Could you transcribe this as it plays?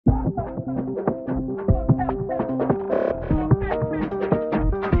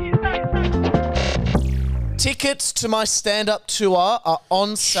Tickets to my stand-up tour are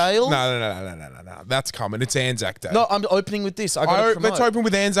on sale. No. That's coming. It's Anzac Day. No, I'm opening with this. I gotta promote. Let's open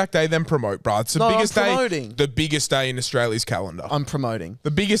with Anzac Day, then promote, bro. It's the biggest I'm promoting. day. The biggest day in Australia's calendar. I'm promoting.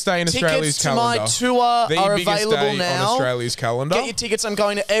 The biggest day in Australia's calendar. Tickets to my tour are available day now. On Australia's calendar. Get your tickets. I'm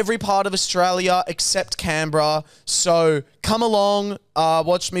going to every part of Australia except Canberra. So come along,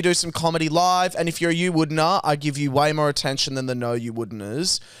 watch me do some comedy live. And if you're a you wouldn't-er, I give you way more attention than the no you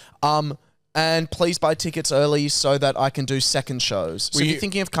wouldn't-ers. And please buy tickets early so that I can do second shows. So if you're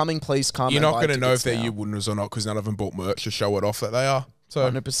thinking of coming, please come. You're not going to know if they're you wouldn't-ers or not because none of them bought merch to show it off that they are.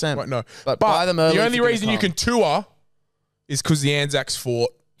 So 100%. Won't know. But buy them early. The only reason you can tour is because the Anzacs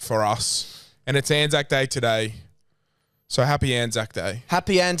fought for us. And it's Anzac Day today. So happy Anzac Day.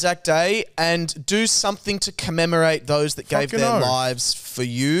 Happy Anzac Day. And do something to commemorate those that gave their lives for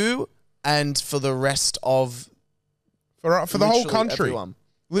you and for the rest of... For the whole country. Everyone.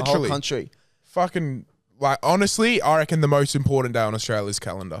 Literally. The whole country. Fucking, like, honestly, I reckon the most important day on Australia's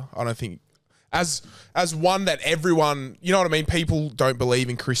calendar. I don't think, as one that everyone, you know what I mean? People don't believe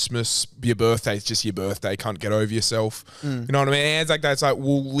in Christmas. Your birthday is just your birthday. Can't get over yourself. You know what I mean? Anzac Day, it's like,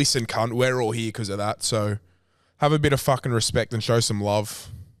 well, listen, cunt, we're all here because of that. So have a bit of fucking respect and show some love.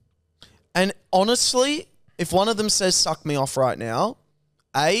 And honestly, if one of them says, suck me off right now,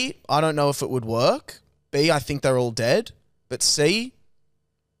 A, I don't know if it would work. B, I think they're all dead. But C,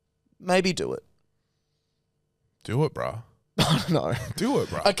 maybe do it. Do it, bro. No. Do it,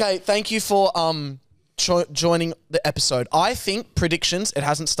 bro. Okay, thank you for joining the episode. I think predictions, it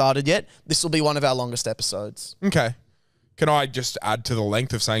hasn't started yet. This will be one of our longest episodes. Okay. Can I just add to the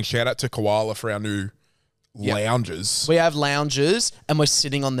length of saying shout out to Koala for our new lounges? We have lounges and we're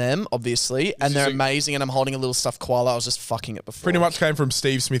sitting on them, obviously, and they're amazing, and I'm holding a little stuffed koala. I was just fucking it before. Pretty much came from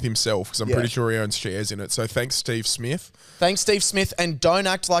Steve Smith himself because I'm pretty sure he owns shares in it. So thanks, Steve Smith. Thanks, Steve Smith. And don't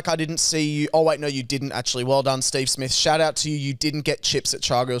act like I didn't see you. Oh, wait, no, you didn't actually. Well done, Steve Smith. Shout out to you. You didn't get chips at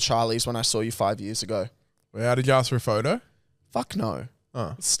Chargirl Charlie's when I saw you 5 years ago. Well, how did you ask for a photo? Fuck no.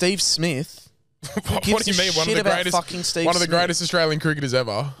 Oh. Steve Smith. What do you mean? One of the greatest Australian cricketers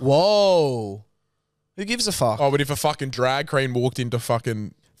ever. Whoa. Who gives a fuck? Oh, but if a fucking drag queen walked into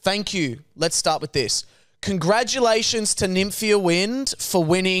fucking... Thank you. Let's start with this. Congratulations to Nymphia Wind for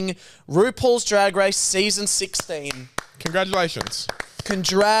winning RuPaul's Drag Race Season 16. Congratulations.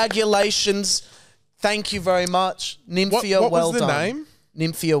 Congratulations. Thank you very much. Nymphia, what well was the done. name?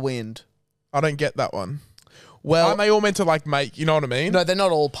 Nymphia Wind. I don't get that one. Well, aren't they all meant to like make, you know what I mean? No, they're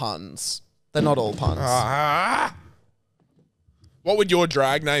not all puns. They're not all puns. What would your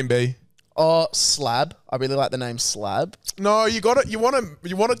drag name be? Oh, Slab. I really like the name Slab. No, you got it. You want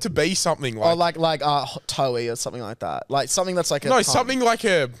it to be something like... Oh, like Toey or something like that. Like something that's like a pun. Something like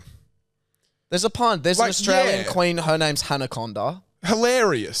a... There's a pun. There's an Australian queen. Her name's Hanaconda.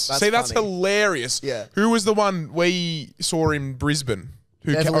 Hilarious. That's hilarious. Yeah. Who was the one we saw in Brisbane?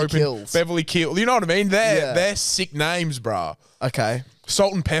 Beverly Kills. Beverly Kills. You know what I mean? They're sick names, bro. Okay.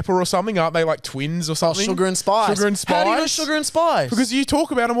 Salt and Pepper or something, aren't they like twins or something? Sugar and Spice. Sugar and Spice. How do you know Sugar and Spice? Because you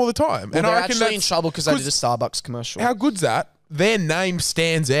talk about them all the time. Well, and they're actually in trouble because they did a Starbucks commercial. How good's that? Their name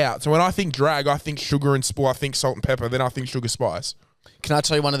stands out. So when I think drag, I think Sugar and Spice, I think Salt and Pepper, then I think Sugar Spice. Can I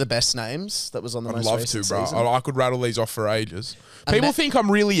tell you one of the best names that was on the most recent season? I'd love to, bro. I could rattle these off for ages. People think I'm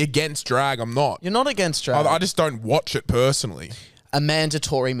really against drag. I'm not. You're not against drag. I just don't watch it personally. A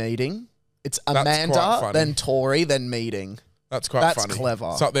mandatory meeting. It's Amanda, then Tory, then meeting. That's quite funny. That's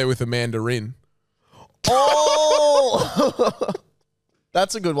clever. It's up there with Amanda Rin. Oh!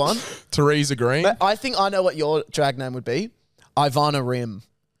 That's a good one. Teresa Green. But I think I know what your drag name would be. Anita Rim.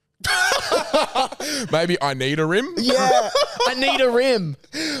 Maybe Anita Rim? Yeah. Anita Rim.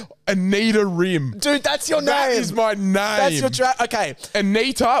 Anita Rim. Dude, that's your name. That is my name. That's your drag. Okay.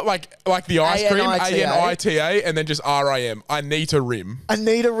 Anita, like the ice cream. A-N-I-T-A. A-N-I-T-A, and then just R-I-M. Anita Rim.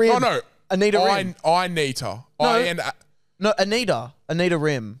 Anita Rim. Oh, no. Anita Rim. Anita. No, Anita. Anita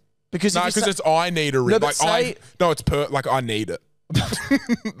Rim. Because it's I need a rim. No, like I need it.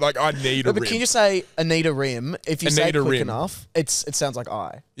 Like I need a rim. But can you say Anita Rim? If you say it quick enough, it sounds like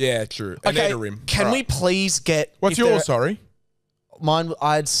I. Yeah, true. Okay, Anita Rim. Can we please get... What's yours, sorry? Mine,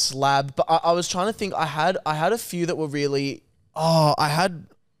 I had Slab, but I was trying to think. I had a few that were really...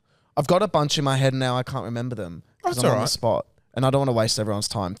 I've got a bunch in my head now. I can't remember them. That's all right. I'm on the spot. And I don't want to waste everyone's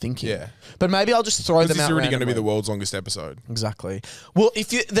time thinking. Yeah. But maybe I'll just throw them out. This is already going to be the world's longest episode. Exactly. Well,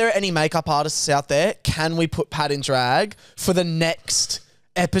 if there are any makeup artists out there, can we put Pat in drag for the next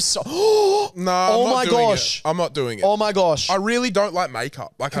episode? No, I'm not doing it. Oh my gosh. I really don't like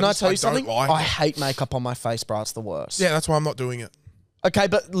makeup. Like, Can I tell you something? I hate makeup on my face, bro. It's the worst. Yeah, that's why I'm not doing it. Okay,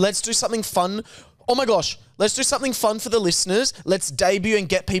 but let's do something fun. Oh my gosh. Let's do something fun for the listeners. Let's debut and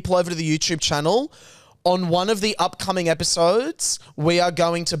get people over to the YouTube channel. On one of the upcoming episodes, we are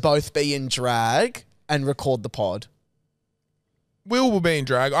going to both be in drag and record the pod. Will be in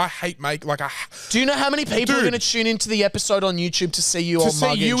drag. I hate Do you know how many people are going to tune into the episode on YouTube to see you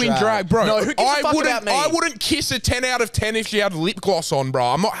in drag, bro? No, who gives a fuck about me? I wouldn't kiss a 10 out of 10 if she had lip gloss on, bro.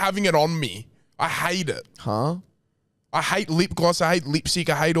 I'm not having it on me. I hate it. Huh? I hate lip gloss. I hate lipstick.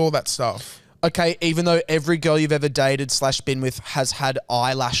 I hate all that stuff. Okay, even though every girl you've ever dated / been with has had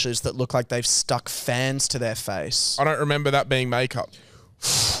eyelashes that look like they've stuck fans to their face. I don't remember that being makeup.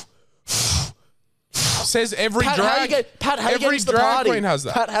 Says every Pat, drag. Pat, how every you get into the drag party? queen has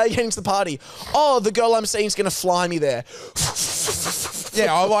that. Pat, how you getting to the party? Oh, the girl I'm seeing is going to fly me there.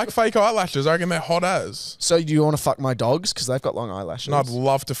 Yeah, I like fake eyelashes. I reckon they're hot as. So do you want to fuck my dogs? Because they've got long eyelashes. And I'd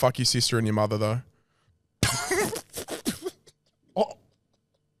love to fuck your sister and your mother, though. Oh.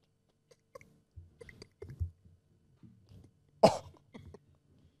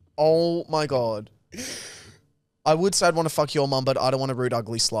 Oh my God. I would say I'd want to fuck your mum, but I don't want to rude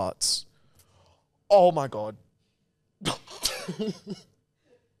ugly sluts. Oh my God.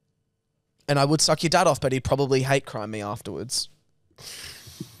 And I would suck your dad off, but he'd probably hate crime me afterwards.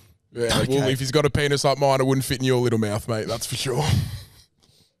 Yeah, Okay. well, if he's got a penis like mine, it wouldn't fit in your little mouth, mate. That's for sure.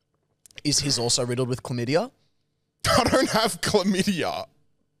 Is his also riddled with chlamydia? I don't have chlamydia.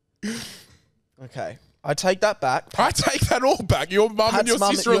 Okay. I take that back. I take that all back. Your mum and your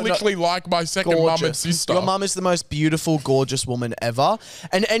sister are literally like my second mum and sister. Your mum is the most beautiful, gorgeous woman ever.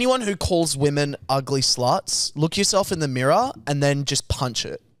 And anyone who calls women ugly sluts, look yourself in the mirror and then just punch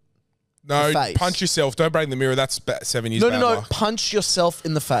it. No, punch yourself. Don't break the mirror. That's 7 years No, bad no, luck. punch yourself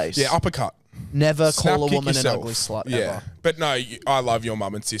in the face. Yeah, uppercut. Never Snap call a kick woman yourself. an ugly slut Yeah. ever. But no, I love your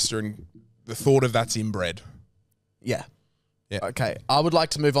mum and sister, and the thought of that's inbred. Yeah. Yeah. Okay. I would like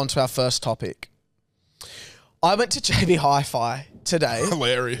to move on to our first topic. I went to JB Hi-Fi today.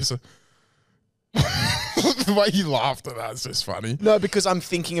 Hilarious. The way you laughed at that's just funny. No, because I'm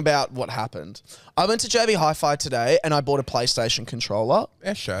thinking about what happened. I went to JB Hi-Fi today and I bought a PlayStation controller.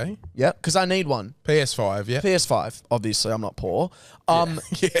 Eshay. Yeah, because I need one. PS5, yeah. PS5. Obviously, I'm not poor.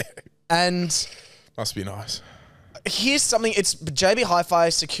 Yeah. And Must be nice. here's something. It's JB Hi-Fi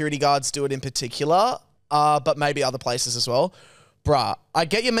security guards do it in particular, but maybe other places as well. Bruh, I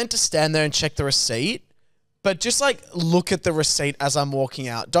get you're meant to stand there and check the receipt, but just like look at the receipt as I'm walking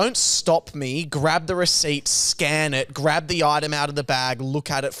out. Don't stop me, grab the receipt, scan it, grab the item out of the bag,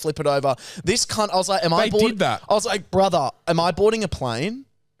 look at it, flip it over. This cunt, I was like, They did that. I was like, brother, am I boarding a plane?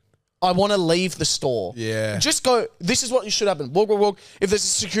 I want to leave the store. Yeah. Just go, this is what you should happen. Walk, walk, walk. If there's a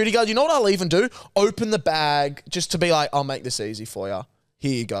security guard, you know what I'll even do? Open the bag just to be like, I'll make this easy for you.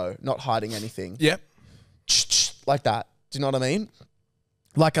 Here you go. Not hiding anything. Yep. Like that. Do you know what I mean?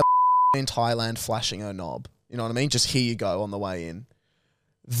 Like a in Thailand flashing her knob. You know what I mean? Just here you go on the way in.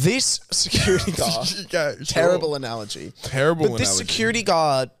 This security guard, Okay, sure. terrible analogy. Terrible But this analogy. security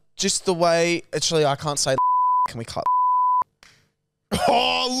guard, just the way, actually I can't say can we cut?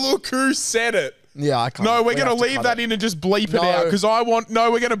 Oh, look who said it. Yeah, I can't. No, we're We going have to leave cut that it. in and just bleep it No. out because we're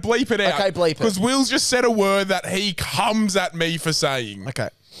going to bleep it out. Okay, bleep it. Because Will's just said a word that he comes at me for saying. Okay.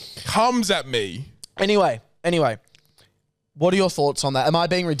 Comes at me. Anyway. What are your thoughts on that? Am I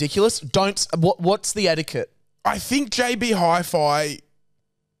being ridiculous? What's the etiquette? I think JB Hi-Fi,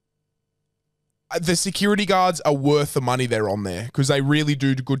 the security guards are worth the money they're on there because they really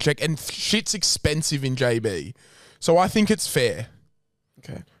do good check. And shit's expensive in JB. So I think it's fair.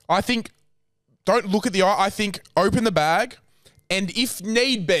 Okay. I think, don't look at the eye. I think open the bag, and if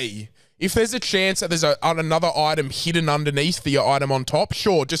need be, if there's a chance that there's another item hidden underneath the item on top,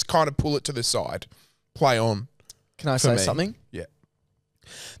 sure, just kind of pull it to the side. Play on. Can I say me. something? Yeah.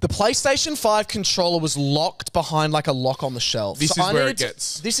 The PlayStation 5 controller was locked behind like a lock on the shelf. This is where it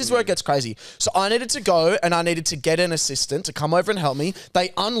gets This is where it gets crazy. So I needed to go and I needed to get an assistant to come over and help me.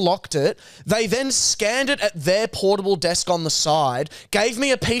 They unlocked it. They then scanned it at their portable desk on the side, gave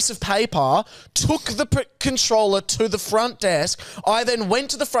me a piece of paper, took the controller to the front desk. I then went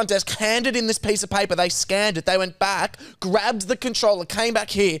to the front desk, handed in this piece of paper. They scanned it. They went back, grabbed the controller, came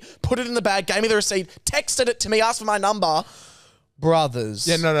back here, put it in the bag, gave me the receipt, texted it to me, asked for my number. Brothers,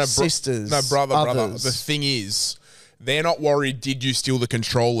 sisters, brother. others. The thing is, they're not worried, did you steal the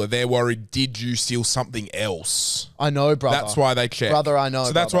controller? They're worried, did you steal something else? I know, brother. That's why they check. Brother, I know,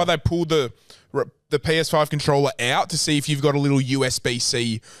 So that's why they pulled the PS5 controller out to see if you've got a little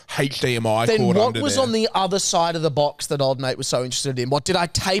USB-C HDMI then cord what under was there. on the other side of the box that old mate was so interested in? What did I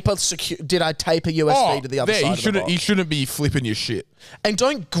tape a USB to the other side of the box? You shouldn't be flipping your shit. And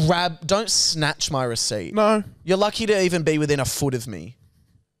don't snatch my receipt. No. You're lucky to even be within a foot of me.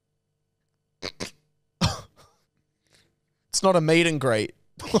 It's not a meet and greet.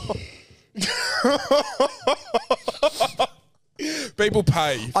 People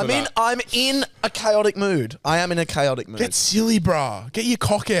pay for that. I'm in a chaotic mood. I am in a chaotic mood. Get silly, brah. Get your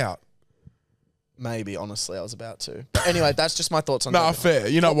cock out. Maybe, honestly, I was about to. But anyway, that's just my thoughts on Nah, that. fair.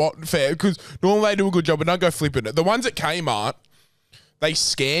 You know what? Fair. Because normally they do a good job, but don't go flipping it. The ones at Kmart, they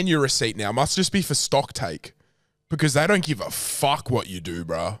scan your receipt now. Must just be for stock take. Because they don't give a fuck what you do,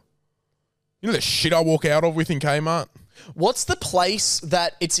 bruh. You know the shit I walk out of with in Kmart? What's the place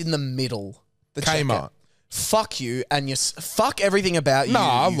that it's in the middle? The Kmart. checkout? Fuck you and fuck everything about you.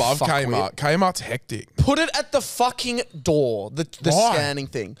 Nah, I you love fuckwit. Kmart. Kmart's hectic. Put it at the fucking door, the Why? scanning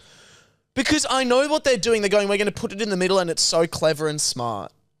thing. Because I know what they're doing. They're going, we're going to put it in the middle and it's so clever and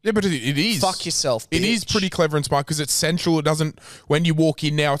smart. Yeah, but it is. Fuck yourself, bitch. It is pretty clever and smart because it's central. It doesn't, when you walk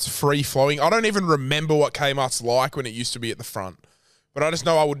in now, it's free flowing. I don't even remember what Kmart's like when it used to be at the front. But I just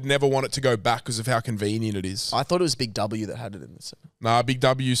know I would never want it to go back because of how convenient it is. I thought it was Big W that had it in the center. Nah, Big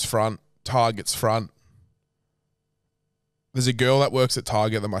W's front. Target's front. There's a girl that works at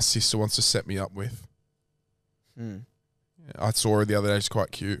Target that my sister wants to set me up with. Yeah, I saw her the other day. She's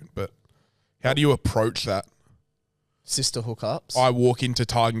quite cute. But how do you approach that? Sister hookups. I walk into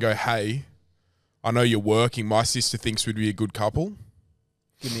Target and go, hey, I know you're working. My sister thinks we'd be a good couple.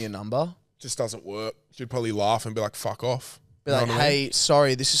 Give me a number. Just doesn't work. She'd probably laugh and be like, fuck off. Be like, hey,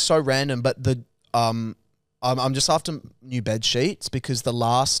 sorry, this is so random, but I'm just after new bed sheets because the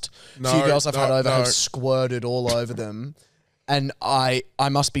last few girls I've had over have squirted all over them. And I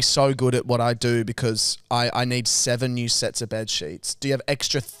must be so good at what I do because I need 7 new sets of bed sheets. Do you have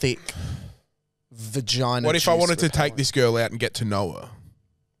extra thick vagina? What if I wanted to take this girl out and get to know her?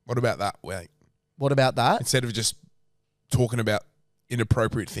 What about that? Wait. What about that? Instead of just talking about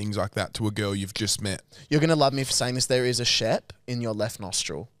inappropriate things like that to a girl you've just met. You're going to love me for saying this. There is a shep in your left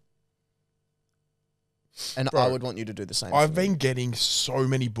nostril. And Bro, I would want you to do the same. I've been getting so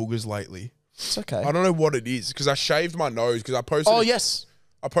many boogers lately. It's okay. I don't know what it is because I shaved my nose because I posted. Oh, yes.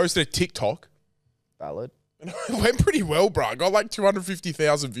 I posted a TikTok. Valid. And it went pretty well, bro. I got like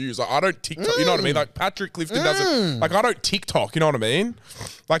 250,000 views. Like, I don't TikTok. You know what I mean? Like Patrick Clifton doesn't. Like I don't TikTok. You know what I mean?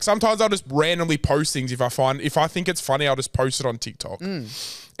 Like sometimes I'll just randomly post things if I think it's funny. I'll just post it on TikTok.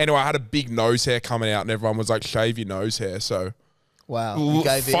 Anyway, I had a big nose hair coming out, and everyone was like, "Shave your nose hair." So, wow. You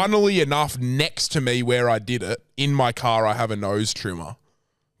gave in. Funnily enough, next to me where I did it in my car, I have a nose trimmer.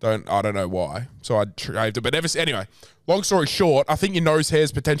 I don't know why. So I shaved it. But anyway, long story short, I think your nose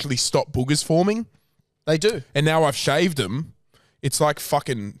hairs potentially stop boogers forming. They do. And now I've shaved them. It's like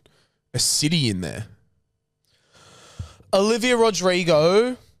fucking a city in there. Olivia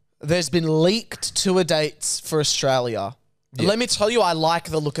Rodrigo, there's been leaked tour dates for Australia. Yeah. Let me tell you, I like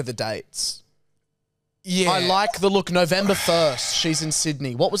the look of the dates. Yeah. I like the look. November 1st, she's in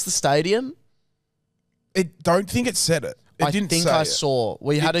Sydney. What was the stadium? Don't think it said it. I think I saw.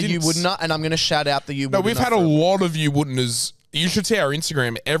 We had a You Wouldn't, and I'm going to shout out the You Wouldn't. No, we've had a lot of You Wouldn'ters. You should see our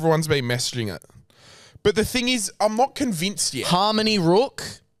Instagram. Everyone's been messaging it. But the thing is, I'm not convinced yet. Harmony Rook.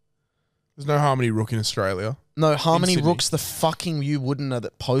 There's no Harmony Rook in Australia. No, Harmony Rook's the fucking You Wouldn't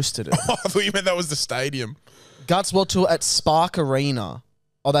that posted it. I thought you meant that was the stadium. Guts World Tour at Spark Arena.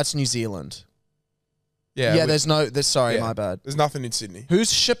 Oh, that's New Zealand. Yeah, sorry, my bad. There's nothing in Sydney.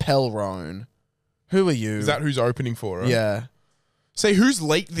 Who's Chappelle Roan? Who are you? Is that who's opening for her? Yeah. See, who's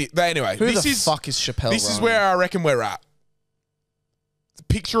leaked the... Anyway, Who the fuck is Chappelle Roan? This is where I reckon we're at.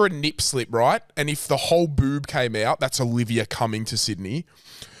 Picture a nip slip, right? And if the whole boob came out, that's Olivia coming to Sydney.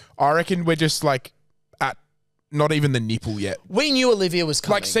 I reckon we're just like at not even the nipple yet. We knew Olivia was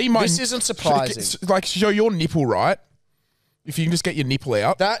coming. Like, see my... This isn't surprising. Like, show your nipple, right? If you can just get your nipple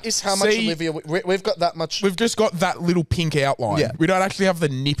out. That is how much Olivia... We've got that much... We've just got that little pink outline. Yeah. We don't actually have the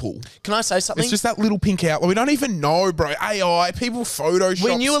nipple. Can I say something? It's just that little pink outline. We don't even know, bro. AI, people Photoshop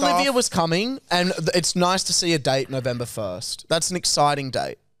We knew stuff. Olivia was coming, and it's nice to see a date November 1st. That's an exciting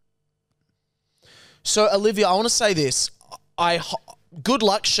date. So, Olivia, I want to say this. Good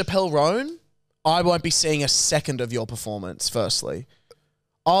luck, Chappelle Roan. I won't be seeing a second of your performance, firstly.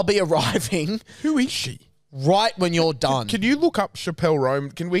 I'll be arriving... Who is she? Right when you're done. Can you look up Chappelle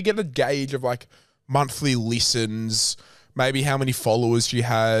Roan? Can we get a gauge of like monthly listens, maybe how many followers she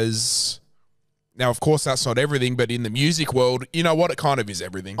has? Now, of course, that's not everything, but in the music world, you know what? It kind of is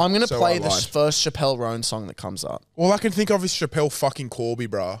everything. I'm going to play the first Chappelle Roan song that comes up. All I can think of is Chappelle fucking Corby,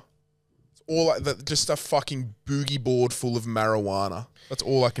 bruh. It's all like that, just a fucking boogie board full of marijuana. That's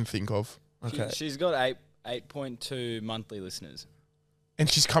all I can think of. Okay. She's got 8.2 monthly listeners. And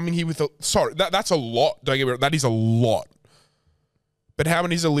she's coming here with a... Sorry, that's a lot. Don't get me wrong. That is a lot. But how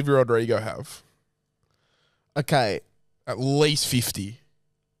many does Olivia Rodrigo have? Okay. At least 50.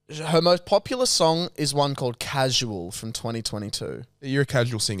 Her most popular song is one called Casual from 2022. You're a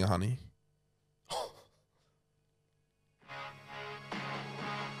casual singer, honey.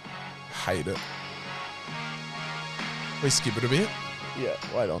 hate it. We skip it a bit. Yeah,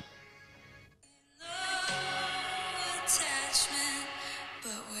 wait on.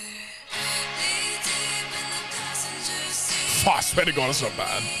 Oh, I swear to God, it's not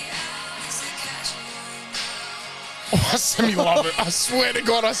bad. Oh, I semi-love it. I swear to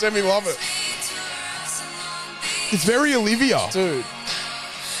God, I semi-love it. It's very Olivia. Dude.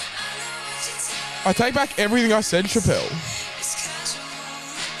 I take back everything I said, Chappelle.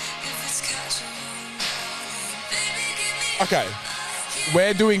 Okay.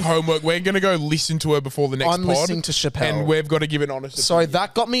 We're doing homework. We're going to go listen to her before the next I'm pod. listening to Chappelle. And we've got to give an honest Sorry, opinion.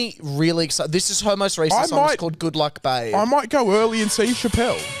 that got me really excited. This is her most recent song. It's called Good Luck, Babe. I might go early and see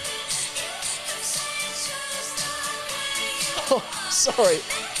Chappelle. Sorry.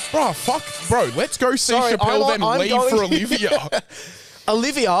 Bro, let's go see Chappelle, then leave for Olivia.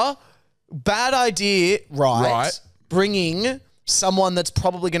 Olivia, bad idea, Right. Bringing someone that's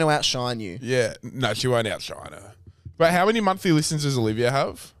probably going to outshine you. Yeah. No, she won't outshine her. But how many monthly listens does Olivia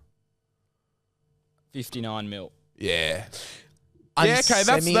have? 59 mil. Yeah. I'm yeah, okay,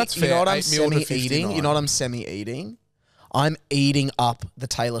 that's fair. You know what I'm 8 mil to semi-eating? 59. You know what I'm semi-eating? I'm eating up the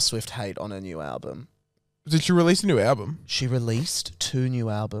Taylor Swift hate on her new album. Did she release a new album? She released 2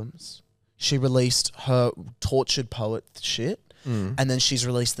 new albums. She released her Tortured Poet shit, and then she's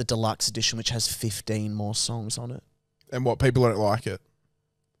released the deluxe edition, which has 15 more songs on it. And what, people don't like it?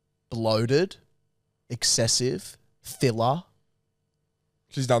 Bloated, excessive, filler.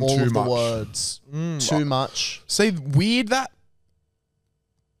 She's done all too of much. the words. Too much. See, weird that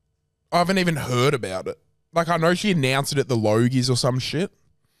I haven't even heard about it. Like, I know she announced it at the Logies or some shit,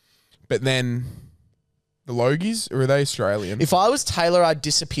 but then the Logies, or are they Australian? If I was Taylor, I'd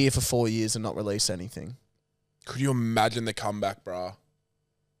disappear for 4 years and not release anything. Could you imagine the comeback, bruh?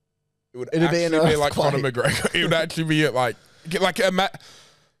 It'd be an actually be like Conor earthquake. McGregor. It would actually be like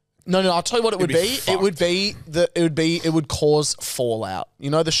No, I'll tell you what it would It'd be. be It would cause fallout. You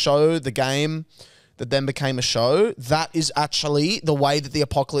know the show, the game that then became a show? That is actually the way that the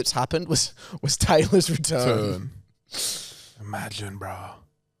apocalypse happened was Taylor's return. Imagine, bruh.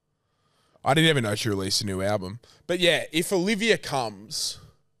 I didn't even know she released a new album. But yeah, if Olivia comes,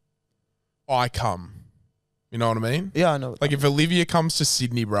 I come. You know what I mean? Yeah, I know. Like, if Olivia comes to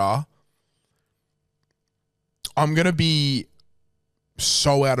Sydney, bruh, I'm going to be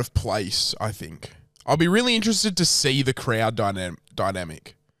so out of place, I think. I'll be really interested to see the crowd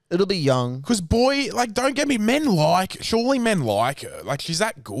dynamic. It'll be young. Because, boy, like, don't get me, surely men like her. Like, she's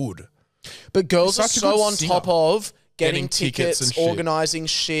that good. But girls are Such a so good on singer. top of getting Getting tickets tickets, and shit. organising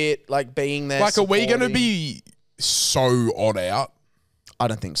shit, like being there. Like, are we going to supporting. be so odd out? I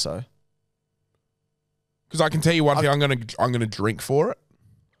don't think so. Because I can tell you one thing, I'm gonna drink for it,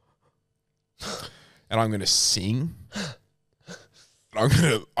 and I'm gonna sing, and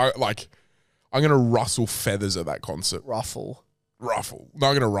I'm gonna rustle feathers at that concert. Ruffle. Ruffle. No,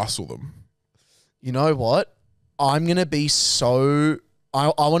 I'm gonna rustle them. You know what? I'm going to be so... I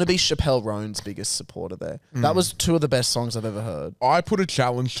want to be Chappelle Roan's biggest supporter there. That was 2 of the best songs I've ever heard. I put a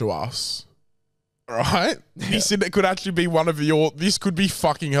challenge to us. Right? He said it could actually be one of your... This could be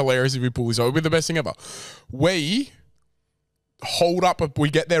fucking hilarious if we pull this off. It would be the best thing ever. We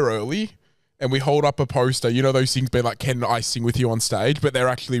get there early and we hold up a poster. You know those things being like, can I sing with you on stage? But they're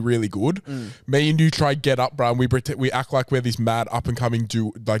actually really good. Me and you try get up, bro, and we act like we're this mad up-and-coming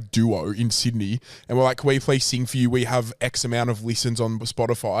duo in Sydney. And we're like, can we please sing for you? We have X amount of listens on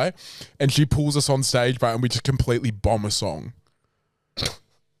Spotify. And she pulls us on stage, bro, and we just completely bomb a song.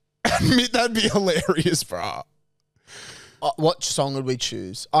 Admit that'd be hilarious, bro. What song would we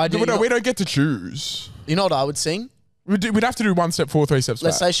choose? We don't get to choose. You know what I would sing? We'd have to do 1 step forward, 3 steps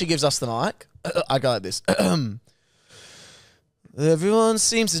Let's back. say she gives us the mic. I go like this. Everyone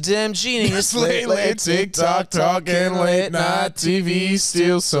seems a damn genius lately. TikTok talking, late night TV,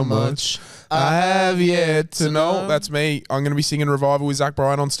 still so much I have yet to know. That's me. I'm going to be singing Revival with Zach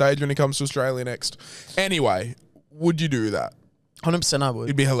Bryan on stage when he comes to Australia next. Anyway, would you do that? 100% I would.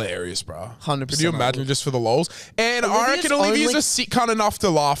 It'd be hilarious, bro. 100% Could you I imagine would. just for the lols? And I reckon Olivia's a sick cunt enough to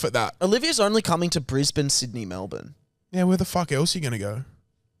laugh at that. Olivia's only coming to Brisbane, Sydney, Melbourne. Yeah, where the fuck else are you going to go?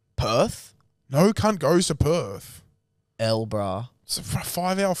 Perth? No cunt goes to Perth. Brah. It's a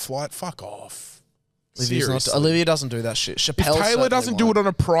 5-hour flight. Fuck off. Seriously. Olivia doesn't do that shit. If Chappelle Taylor doesn't do it on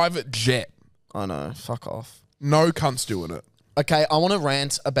a private jet, I know. Fuck off. no cunt's doing it. Okay, I want to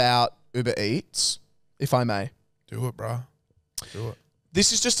rant about Uber Eats, if I may. Do it, bro. Do it.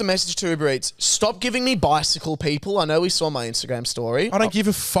 This is just a message to Uber Eats. Stop giving me bicycle people. I know we saw my Instagram story. I don't give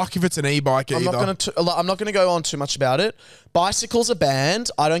a fuck if it's an e-bike either. I'm not gonna go on too much about it. Bicycles are banned.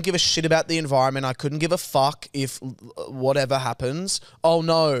 I don't give a shit about the environment. I couldn't give a fuck if whatever happens. Oh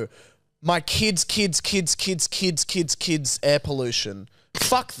no, my kids' air pollution.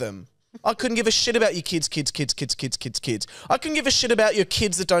 Fuck them. I couldn't give a shit about your kids. I couldn't give a shit about your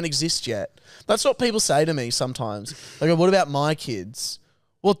kids that don't exist yet. That's what people say to me sometimes. They go, what about my kids?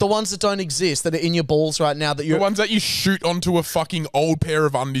 Well, the ones that don't exist, that are in your balls right now, that you're... The ones that you shoot onto a fucking old pair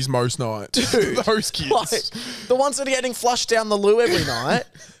of undies most nights. Dude, those kids. Like, the ones that are getting flushed down the loo every night.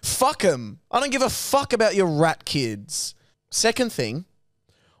 Fuck them. I don't give a fuck about your rat kids. Second thing,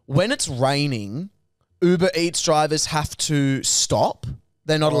 when it's raining, Uber Eats drivers have to stop.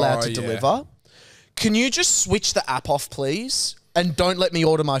 They're not allowed to deliver. Can you just switch the app off, please? And don't let me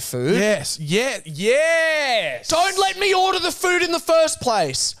order my food? Yes. Yes. Don't let me order the food in the first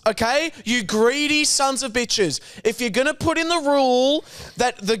place, okay? You greedy sons of bitches. If you're going to put in the rule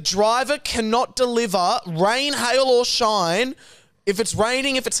that the driver cannot deliver, rain, hail, or shine, if it's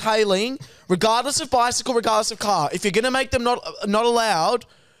raining, if it's hailing, regardless of bicycle, regardless of car, if you're going to make them not allowed,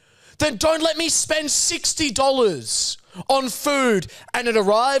 then don't let me spend $60 on food and it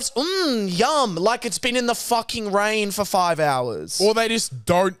arrives, yum, like it's been in the fucking rain for 5 hours. Or they just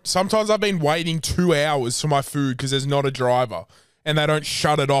don't. Sometimes I've been waiting 2 hours for my food because there's not a driver and they don't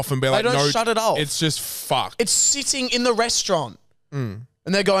shut it off and be like, they don't no, shut it off. It's just fucked. It's sitting in the restaurant. And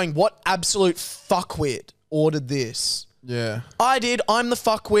they're going, what absolute fuckwit ordered this? Yeah. I did. I'm the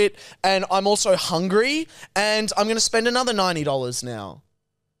fuckwit and I'm also hungry and I'm going to spend another $90 now.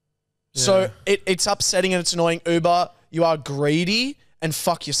 Yeah. So it's upsetting and it's annoying. Uber, you are greedy and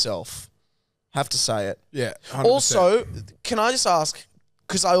fuck yourself. Have to say it. Yeah. 100%. Also, can I just ask,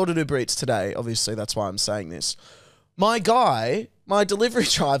 because I ordered Uber Eats today, obviously that's why I'm saying this. My guy, my delivery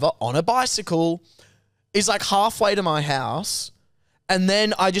driver on a bicycle is like halfway to my house and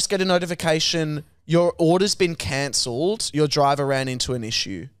then I just get a notification, your order's been cancelled, your driver ran into an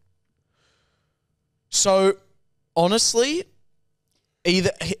issue. So, honestly,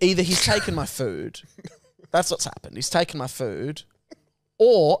 either he's taken my food. That's what's happened. He's taken my food.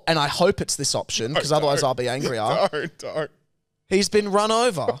 Or, and I hope it's this option, because otherwise I'll be angrier. Don't. He's been run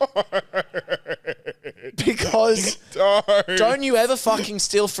over. Because don't you ever fucking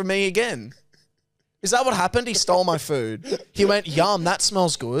steal from me again. Is that what happened? He stole my food. He went, yum, that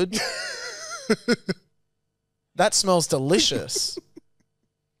smells good. That smells delicious.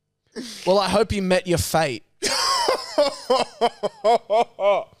 Well, I hope you met your fate.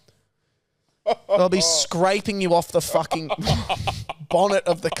 They'll be scraping you off the fucking bonnet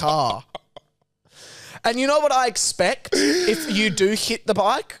of the car. And you know what I expect if you do hit the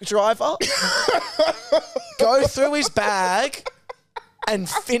bike driver? Go through his bag and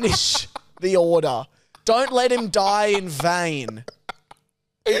finish the order. Don't let him die in vain.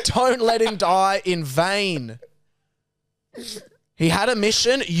 Don't let him die in vain. He had a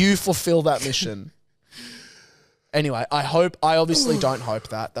mission, you fulfill that mission. Anyway, I obviously don't hope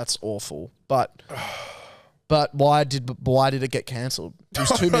that. That's awful. But why did it get cancelled? He was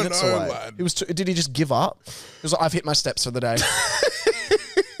 2 minutes away. Lad. Did he just give up? He was like, I've hit my steps for the day.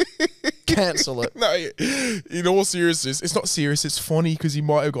 Cancel it. No, in all seriousness, it's not serious. It's funny because he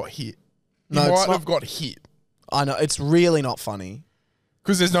might have got hit. He might have got hit. I know. It's really not funny.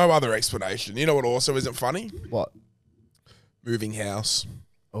 Because there's no other explanation. You know what also isn't funny? What? Moving house.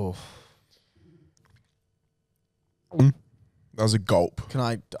 Oh. That was a gulp. Can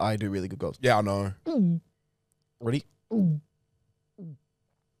I do really good gulps? Yeah, I know. Ready? All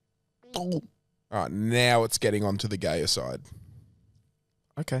right, now it's getting onto the gayer side.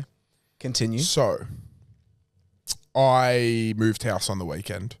 Okay. Continue. So, I moved house on the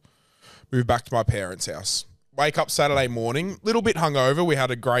weekend. Moved back to my parents' house. Wake up Saturday morning, little bit hungover. We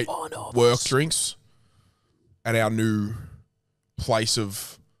had a great work drinks at our new place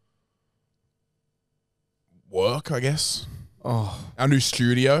of work, I guess. Oh. Our new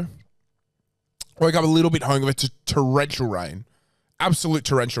studio. Woke up a little bit hungover to torrential rain. Absolute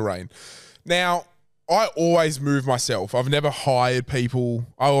torrential rain. Now, I always move myself. I've never hired people.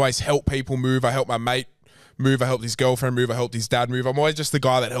 I always help people move. I help my mate move. I helped his girlfriend move. I helped his dad move. I'm always just the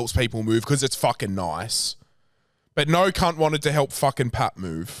guy that helps people move because it's fucking nice. But no cunt wanted to help fucking Pat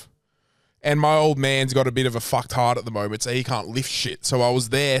move. And my old man's got a bit of a fucked heart at the moment, so he can't lift shit. So I was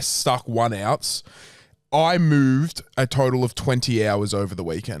there, stuck 1 ounce. I moved a total of 20 hours over the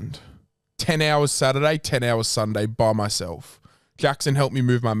weekend. 10 hours Saturday, 10 hours Sunday by myself. Jackson helped me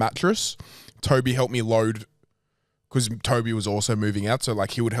move my mattress. Toby helped me load, because Toby was also moving out, so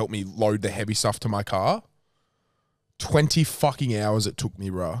like he would help me load the heavy stuff to my car. 20 fucking hours it took me,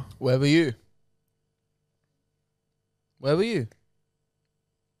 bro. Where were you? Where were you?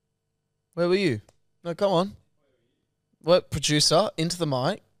 Where were you? No, come on. What, producer? Into the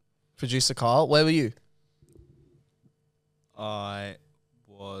mic. Producer Kyle, where were you? I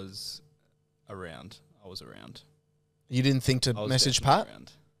was around. I was around. You didn't think to I was message definitely Pat?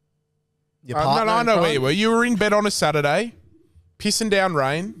 around. Your No, partner I in know where crime? you were. You were in bed on a Saturday, pissing down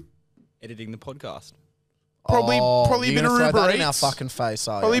rain. Editing the podcast. Probably a you're bit of gonna throw Uber that in our Eats. fucking face,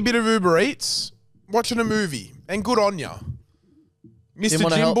 are Probably a you? bit of Uber Eats, watching a movie, and good on ya. Mr.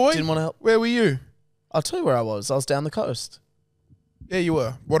 wanna Jim help- Boy, didn't wanna help. where were you? I'll tell you where I was. I was down the coast. Yeah, you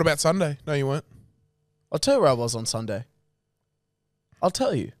were. What about Sunday? No, you weren't. I'll tell you where I was on Sunday. I'll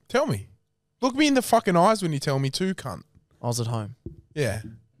tell you. Tell me. Look me in the fucking eyes when you tell me too, cunt. I was at home. Yeah.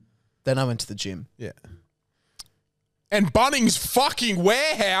 Then I went to the gym. Yeah. And Bunnings fucking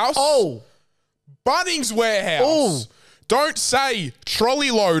warehouse. Oh! Bunnings warehouse. Oh. Don't say trolley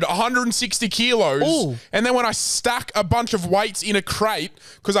load 160 kilos. Oh. And then when I stack a bunch of weights in a crate,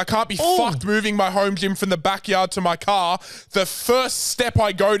 because I can't be fucked moving my home gym from the backyard to my car, the first step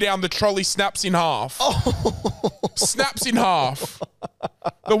I go down, the trolley snaps in half. Snaps in half.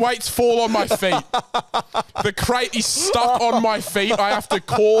 The weights fall on my feet. The crate is stuck on my feet. I have to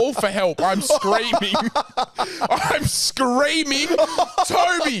call for help. I'm screaming. I'm screaming.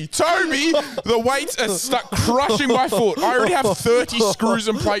 Toby, the weights are stuck crushing my foot. I already have 30 screws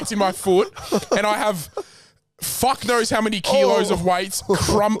and plates in my foot, and I have fuck knows how many kilos of weights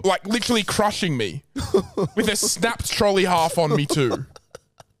like literally crushing me with a snapped trolley half on me too.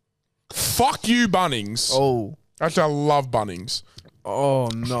 Fuck you, Bunnings. Oh. Actually, I love Bunnings. Oh,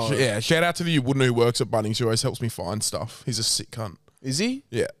 no. Yeah, shout out to the you wouldn't know who works at Bunnings who always helps me find stuff. He's a sick cunt. Is he?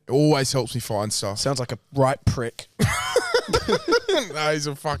 Yeah, always helps me find stuff. Sounds like a right prick. No, he's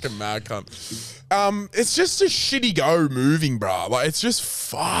a fucking mad cunt. It's just a shitty go moving, bro. Like, it's just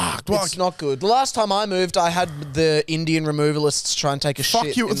fucked. Like, It's not good. The last time I moved, I had the Indian removalists try and take a fuck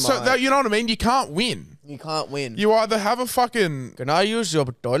shit you. in So, my... you know what I mean? You can't win. You can't win. You either have a fucking... Can I use your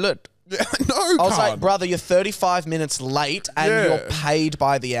toilet? No, I was like, brother, you're 35 minutes late and Yeah. you're paid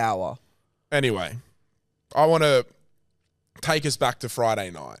by the hour. Anyway, I want to take us back to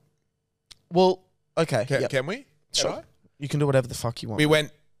Friday night. Well, okay. Can, yep. can we? Sure. Can I? You can do whatever the fuck you want. We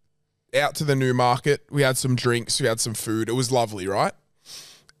went out to the new market. We had some drinks. We had some food. It was lovely, right?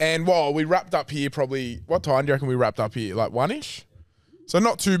 And we wrapped up here probably... What time do you reckon we wrapped up here? Like 1-ish? So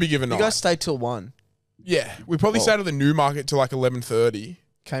not too big of a night. You guys stayed till 1. Yeah. We probably stayed at the new market till like 11:30.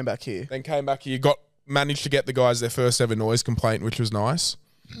 Came back here. Then came back here. Managed to get the guys their first ever noise complaint, which was nice.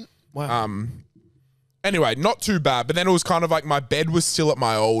 Wow. Anyway, not too bad. But then it was kind of like my bed was still at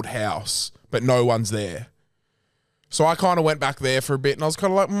my old house, but no one's there. So I kind of went back there for a bit, and I was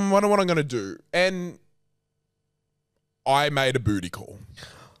kind of like, I don't know what I'm going to do. And I made a booty call.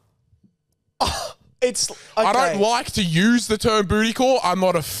 It's... Okay. I don't like to use the term booty call. I'm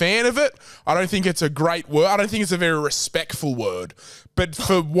not a fan of it. I don't think it's a great word. I don't think it's a very respectful word. But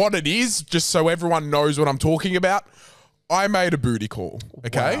for what it is, just so everyone knows what I'm talking about, I made a booty call.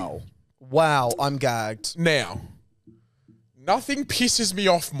 Okay? Wow, I'm gagged. Now, nothing pisses me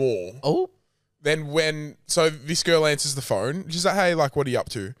off more Oh? than when... So this girl answers the phone. She's like, hey, like, what are you up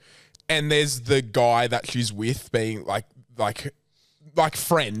to? And there's the guy that she's with being like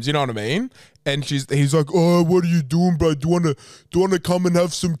friends, you know what I mean? And he's like, oh, what are you doing, bro? Do you wanna come and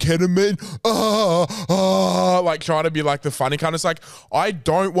have some ketamine? Like trying to be like the funny kind. It's like, I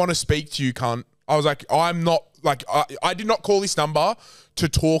don't want to speak to you, cunt. I was like, I'm not like I did not call this number to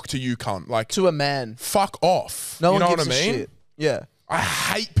talk to you, cunt. Like To a man. fuck off. No you one know gives what I a mean? shit. Yeah. I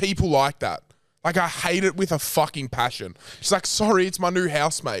hate people like that. Like, I hate it with a fucking passion. She's like, sorry, it's my new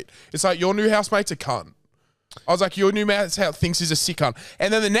housemate. It's like, your new housemate's a cunt. I was like, your new mate thinks he's a sick cunt.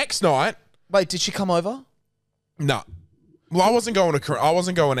 And then the next night... Wait, did she come over? No. Well, I wasn't going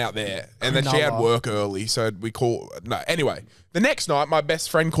out there. And then she had Cronulla. work early, so we call... No, anyway. The next night, my best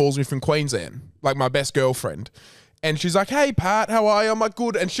friend calls me from Queensland. Like, my best girlfriend. And she's like, hey, Pat, how are you? I'm like,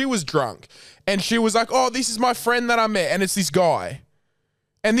 good. And she was drunk. And she was like, oh, this is my friend that I met. And it's this guy.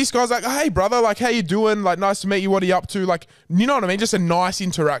 And this guy's like, hey, brother, like, how you doing? Like, nice to meet you. What are you up to? Like, you know what I mean? Just a nice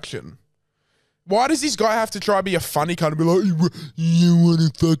interaction. Why does this guy have to try to be a funny kind of be like, you want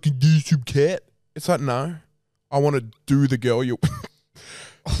to fucking do some cat? It's like, no. I want to do the girl you...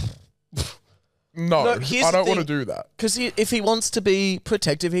 No, here's I the don't want to thing. do that. Because if he wants to be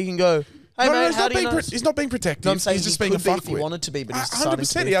protective, he can go, hey, No, mate, how do you know? he's not being protective. No, I'm saying he's just he being a could be if he fuckwit. wanted to be, but he's deciding to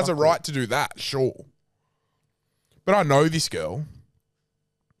 100% be he a has a fuckwit. right to do that, sure. But I know this girl.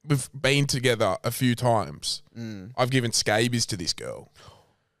 We've been together a few times. I've given scabies to this girl.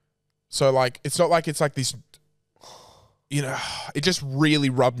 So, like, it's not like it's like this, you know, it just really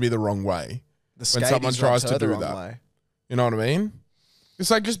rubbed me the wrong way The when someone scabies tries rubs to her the do wrong that. way. You know what I mean?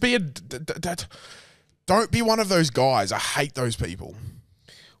 It's like, just be don't be one of those guys. I hate those people.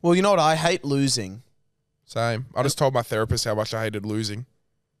 Well, you know what? I hate losing. Same. I just told my therapist how much I hated losing.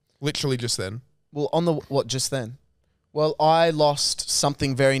 Literally just then. Well, on the what just then? Well, I lost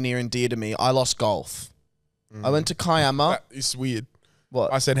something very near and dear to me. I lost golf. I went to Kiama. That is weird.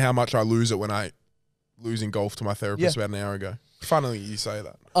 What? I said how much I lose it when I losing golf to my therapist about an hour ago. Funnily, you say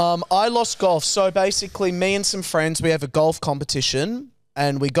that. I lost golf. So basically, me and some friends, we have a golf competition,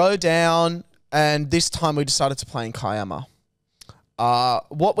 and we go down, and this time we decided to play in Kiama.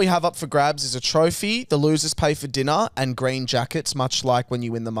 What we have up for grabs is a trophy. The losers pay for dinner and green jackets, much like when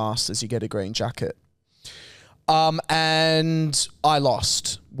you win the Masters, you get a green jacket. And I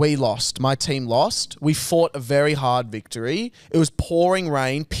lost. We lost. My team lost. We fought a very hard victory. It was pouring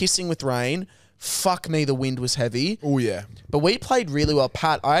rain, pissing with rain. Fuck me, the wind was heavy. Oh, yeah. But we played really well.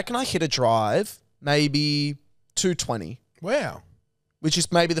 Pat, I reckon I hit a drive, maybe 220, Wow. which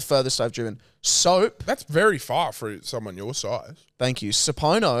is maybe the furthest I've driven. Soap, That's very far for someone your size. thank you.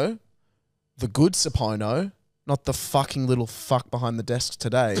 Sapono, the good Sapono, not the fucking little fuck behind the desk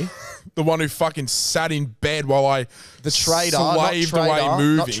today. The one who fucking sat in bed while I The trader, not slaved away trader,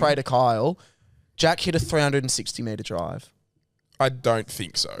 moving. not trader Kyle. Jack hit a 360-meter drive. I don't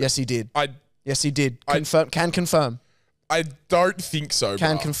think so. Yes, he did. I Yes, he did. Confirm. Can confirm. I don't think so,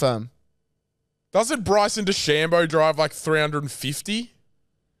 Can bruh. confirm. Doesn't Bryson DeChambeau drive like 350?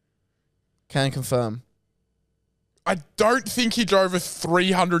 Can confirm. I don't think he drove a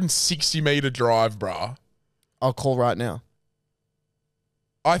 360-meter drive, bruh. I'll call right now.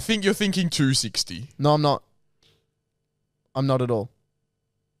 I think you're thinking 260. No, I'm not. I'm not at all.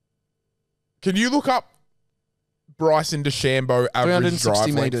 Can you look up Bryson DeChambeau average 360 drive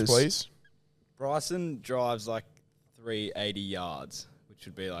length, meters. please? Bryson drives like 380 yards, which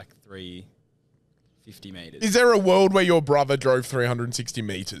would be like 350 meters. Is there a world where your brother drove 360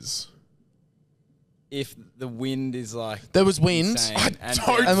 meters? If the wind is like There was wind. insane I and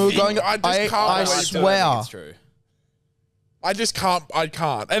don't And we were think- going. I just I can't believe- swear. it's true. I just can't. I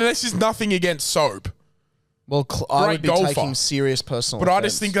can't. And this is nothing against Soap. Well, I Great would be golfer. taking serious personal. But I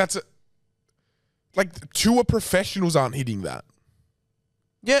offense. just think that's like tour professionals aren't hitting that.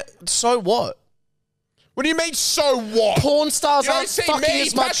 Yeah. So what? What do you mean? So what? Porn stars You don't aren't see fucking me,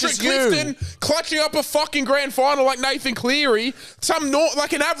 as much Patrick as you. Clifton, clutching up a fucking grand final like Nathan Cleary.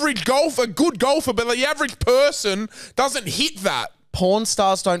 Like an average golfer, good golfer, but the average person doesn't hit that. Porn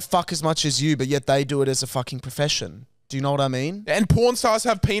stars don't fuck as much as you, but yet they do it as a fucking profession. Do you know what I mean? And porn stars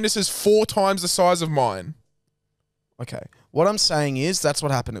have penises 4 times the size of mine. Okay. What I'm saying is that's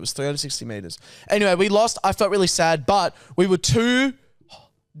what happened. It was 360 meters. Anyway, we lost. I felt really sad, but we were 2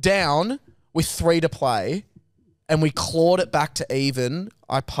 down with 3 to play, and we clawed it back to even.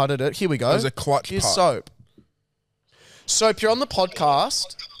 I putted it. Here we go. It was a clutch Here's putt. Soap. Soap, you're on the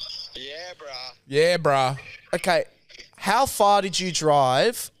podcast. Yeah, bruh. Yeah, bruh. Okay. How far did you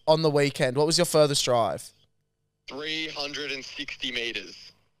drive on the weekend? What was your furthest drive? 360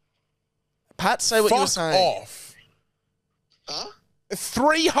 meters. Pat, say what you were Fuck saying. off. Huh?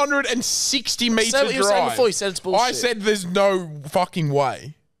 360 meter Say what you were saying drive. before. You said it's bullshit. I said there's no fucking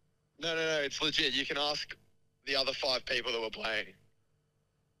way. No, it's legit. You can ask the other 5 people that were playing.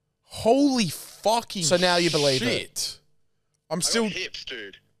 Holy fucking So now you believe shit. it. I'm I still got hips,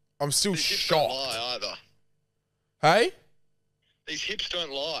 dude. I'm still These hips don't shocked. lie either. Hey? These hips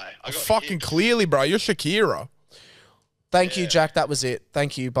don't lie. I got Fucking hips. clearly, bro. You're Shakira. Thank you, Yeah. Jack. That was it.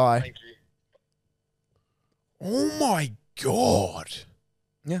 Thank you. Bye. Thank you. Oh my god.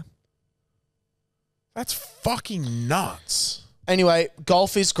 Yeah. That's fucking nuts. Anyway,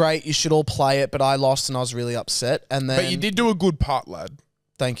 golf is great. You should all play it, but I lost and I was really upset. And then, But you did do a good putt, lad.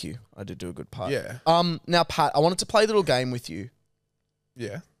 Thank you. I did do a good part. Yeah. Now, Pat, I wanted to play a little game with you.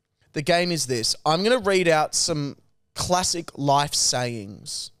 Yeah. The game is this. I'm going to read out some classic life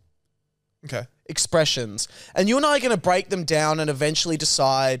sayings, Okay. expressions, and you and I are going to break them down and eventually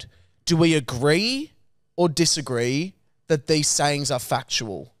decide, do we agree or disagree that these sayings are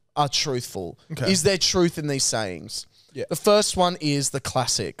factual, are truthful? Okay. Is there truth in these sayings? Yeah. The first one is the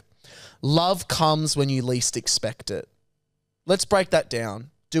classic. Love comes when you least expect it. Let's break that down.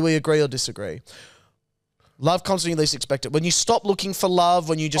 Do we agree or disagree? Love comes when you least expect it. When you stop looking for love,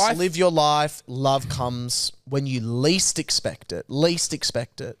 when you just live your life, love comes when you least expect it. Least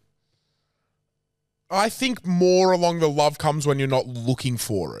expect it. I think more along the love comes when you're not looking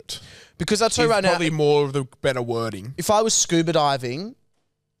for it. Because I'll tell Is you right now, probably more of the better wording. if I was scuba diving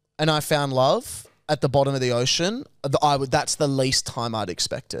and I found love at the bottom of the ocean, that's the least time I'd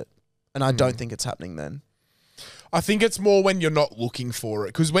expect it. And I don't think it's happening then. I think it's more when you're not looking for it.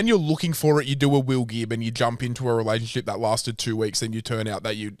 Because when you're looking for it, you do a Will Gibb and you jump into a relationship that lasted 2 weeks and you turn out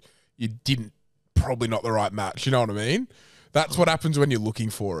that you didn't, probably not the right match. You know what I mean? That's what happens when you're looking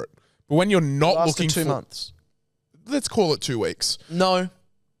for it. But when you're not Lasted looking 2 for... months. Let's call it 2 weeks. No.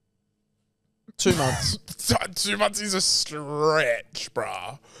 2 months. 2 months is a stretch,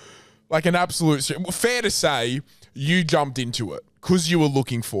 bruh. Like an absolute stretch. Fair to say, you jumped into it because you were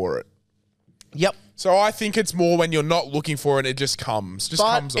looking for it. Yep. So I think it's more when you're not looking for it, it just comes.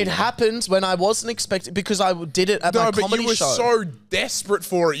 But it happens when I wasn't expecting, because I did it at my comedy show. No, but you were so desperate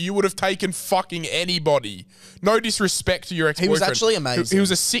for it, you would have taken fucking anybody. No disrespect to your ex-boyfriend. He was actually amazing. He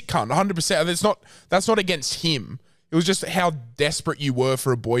was a sick cunt, 100%. That's not against him. It was just how desperate you were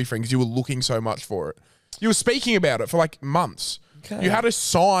for a boyfriend because you were looking so much for it. You were speaking about it for like months. Okay. You had a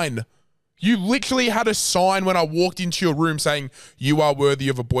sign. You literally had a sign when I walked into your room saying, you are worthy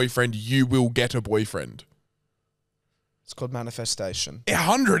of a boyfriend. You will get a boyfriend. It's called manifestation.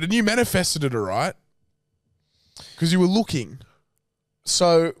 100, and you manifested it, all right? Because you were looking.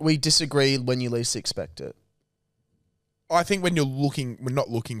 So we disagree when you least expect it. I think when you're looking, we're not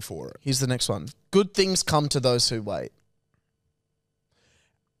looking for it. Here's the next one. Good things come to those who wait.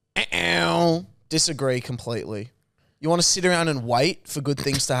 Disagree completely. You want to sit around and wait for good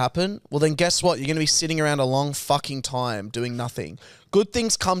things to happen? Well, then guess what? You're going to be sitting around a long fucking time doing nothing. Good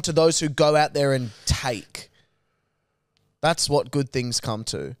things come to those who go out there and take. That's what good things come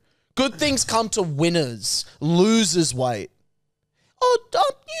to. Good things come to winners. Losers wait. Oh,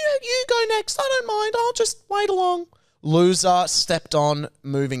 you go next. I don't mind. I'll just wait along. Loser, stepped on,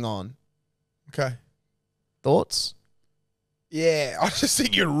 moving on. Okay. Thoughts? Yeah, I just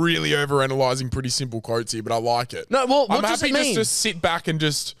think you're really overanalyzing pretty simple quotes here, but I like it. No, well, what does it I'm mean? happy just to sit back and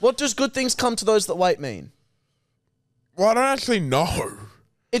just... What does good things come to those that wait mean? Well, I don't actually know.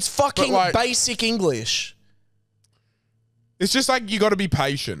 It's fucking basic English. It's just like you got to be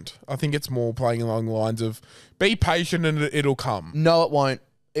patient. I think it's more playing along the lines of be patient and it'll come. No, it won't.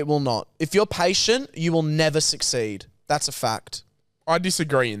 It will not. If you're patient, you will never succeed. That's a fact. I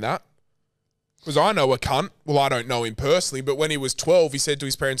disagree in that. Because I know a cunt. Well, I don't know him personally, but when he was 12, he said to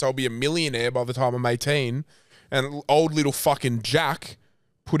his parents, I'll be a millionaire by the time I'm 18. And old little fucking Jack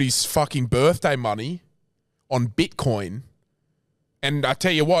put his fucking birthday money on Bitcoin. And I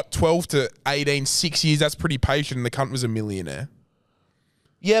tell you what, 12 to 18, 6 years, that's pretty patient. And the cunt was a millionaire.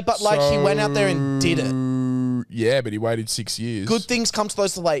 Yeah, but he went out there and did it. Yeah, but he waited 6 years. Good things come to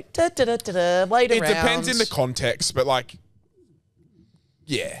those that wait. Wait around. It depends in the context, but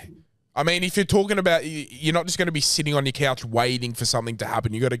yeah. I mean, if you're talking about, you're not just going to be sitting on your couch waiting for something to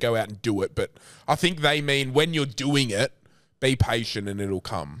happen. You got to go out and do it. But I think they mean when you're doing it, be patient and it'll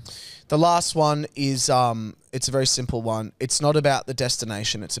come. The last one is, it's a very simple one. It's not about the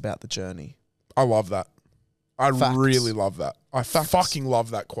destination. It's about the journey. I love that. I really love that. I fucking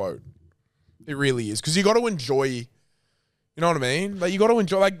love that quote. It really is. Because you got to enjoy... You know what I mean? Like, you got to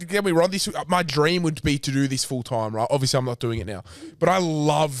enjoy, get me wrong, my dream would be to do this full time, right? Obviously, I'm not doing it now. But I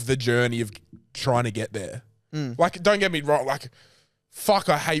love the journey of trying to get there. Don't get me wrong, fuck,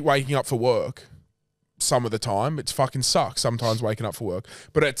 I hate waking up for work some of the time. It fucking sucks sometimes waking up for work.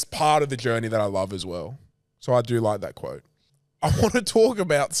 But it's part of the journey that I love as well. So I do like that quote. I want to talk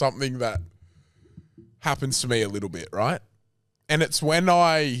about something that happens to me a little bit, right? And it's when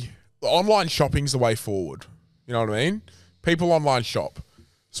online shopping's the way forward. You know what I mean? People online shop.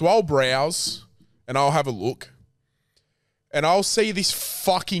 So I'll browse and I'll have a look and I'll see this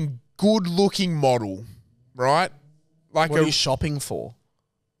fucking good looking model, right? What are you shopping for?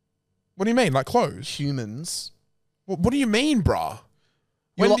 What do you mean? Like clothes? Humans. What do you mean, bruh?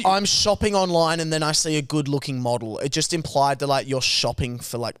 I'm shopping online and then I see a good looking model. It just implied that you're shopping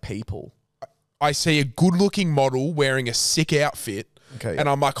for people. I see a good looking model wearing a sick outfit and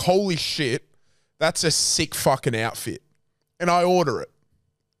I'm like, holy shit, that's a sick fucking outfit. And I order it.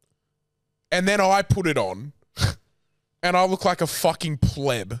 And then I put it on. And I look like a fucking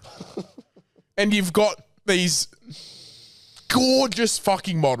pleb. And you've got these gorgeous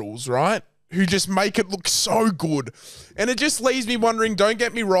fucking models, right? Who just make it look so good. And it just leaves me wondering, don't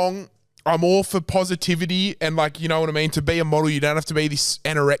get me wrong, I'm all for positivity and you know what I mean? To be a model, you don't have to be this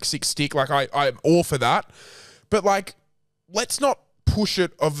anorexic stick. I'm all for that. But let's not push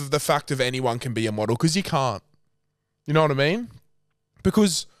it of the fact of anyone can be a model because you can't. You know what I mean?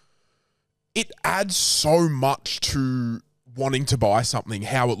 Because it adds so much to wanting to buy something,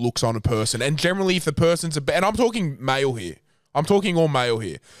 how it looks on a person. And generally, if the person's and I'm talking male here. I'm talking all male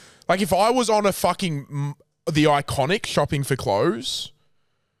here. If I was on a fucking The Iconic shopping for clothes,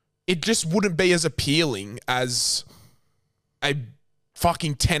 it just wouldn't be as appealing as a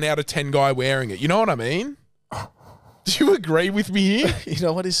fucking 10 out of 10 guy wearing it. You know what I mean? Do you agree with me here? You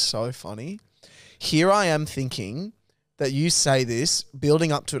know what is so funny? Here I am thinking that you say this,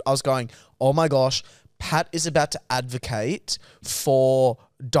 building up to it. I was going, oh my gosh, Pat is about to advocate for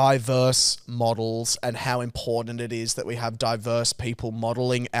diverse models and how important it is that we have diverse people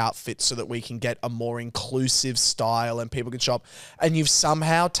modeling outfits so that we can get a more inclusive style and people can shop. And you've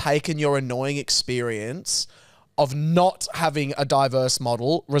somehow taken your annoying experience of not having a diverse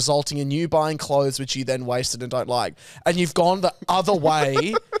model, resulting in you buying clothes which you then wasted and don't like. And you've gone the other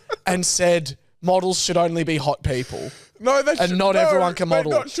way and said models should only be hot people. No, they and not everyone can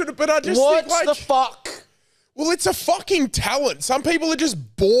model. But I just what think, like, the fuck? Well, it's a fucking talent. Some people are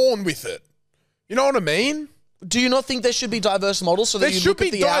just born with it. You know what I mean? Do you not think there should be diverse models so that There you should look be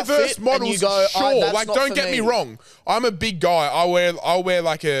at the diverse outfit models, and you go, sure. that's Like, not don't for get me wrong. I'm a big guy. I'll wear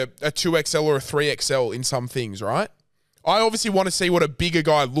like a 2XL or a 3XL in some things, right? I obviously want to see what a bigger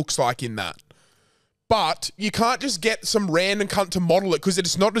guy looks like in that. But you can't just get some random cunt to model it because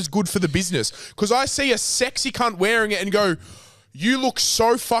it's not as good for the business. Because I see a sexy cunt wearing it and go, you look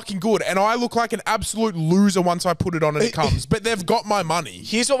so fucking good. And I look like an absolute loser once I put it on and it comes. But they've got my money.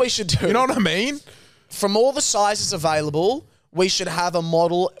 Here's what we should do. You know what I mean? From all the sizes available, we should have a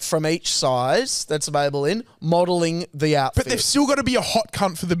model from each size that's available in modeling the outfit. But they've still got to be a hot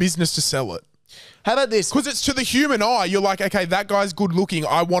cunt for the business to sell it. How about this? Because it's to the human eye. You're like, okay, that guy's good looking.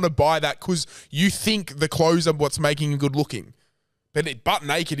 I want to buy that because you think the clothes are what's making him good looking. But butt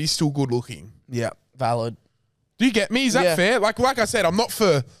naked, he's still good looking. Yeah, valid. Do you get me? Is that fair? Like I said, I'm not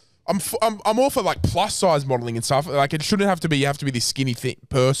for. I'm all for like plus size modeling and stuff. Like it shouldn't have to be. You have to be this skinny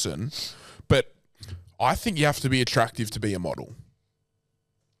person, but I think you have to be attractive to be a model.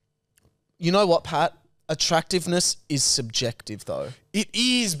 You know what, Pat? Attractiveness is subjective, though. It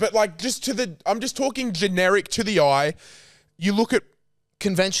is, but like I'm just talking generic to the eye. You look at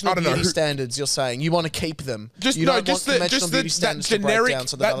conventional beauty standards. You're saying you want to keep them. You don't want conventional beauty standards to break down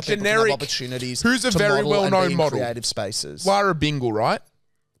so that other people can have opportunities. Who's a very well-known model? Creative spaces. Lara Bingle, right?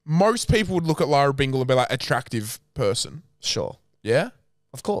 Most people would look at Lara Bingle and be like, attractive person. Sure. Yeah?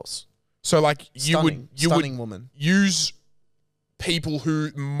 Of course. So like Stunning woman. Use people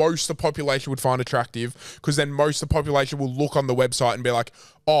who most of the population would find attractive because then most of the population will look on the website and be like,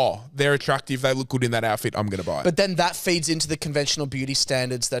 oh, they're attractive, they look good in that outfit, I'm going to buy it. But then that feeds into the conventional beauty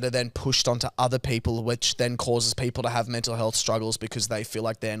standards that are then pushed onto other people, which then causes people to have mental health struggles because they feel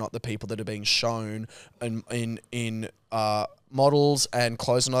like they're not the people that are being shown in models and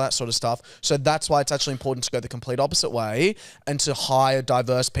clothes and all that sort of stuff. So that's why it's actually important to go the complete opposite way and to hire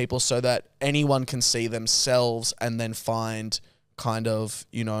diverse people so that anyone can see themselves and then find kind of,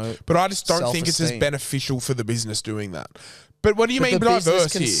 But I just don't think it's as beneficial for the business doing that. But what do you mean the diverse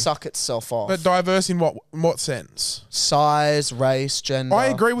business can here? suck itself off. But diverse in what sense? Size, race, gender. I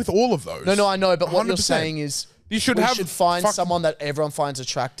agree with all of those. No, I know. But what 100%. you're saying is we should find someone that everyone finds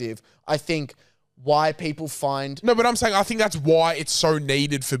attractive. I think why people find... No, but I'm saying I think that's why it's so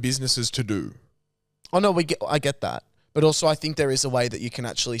needed for businesses to do. Oh, no, I get that. But also I think there is a way that you can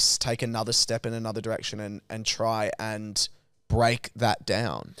actually take another step in another direction and try and break that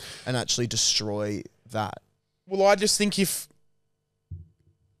down and actually destroy that. Well, I just think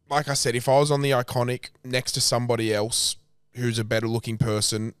like I said, if I was on the Iconic next to somebody else who's a better looking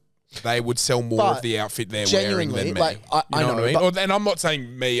person, they would sell more of the outfit they're wearing than me. Like, I know what I mean? And I'm not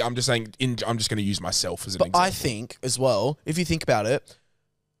saying me, I'm just saying I'm just going to use myself as an example. I think as well, if you think about it,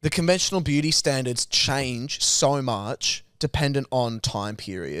 the conventional beauty standards change so much dependent on time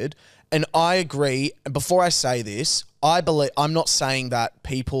period. And I agree, and before I say this, I'm not saying that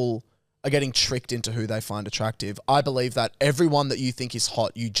people are getting tricked into who they find attractive. I believe that everyone that you think is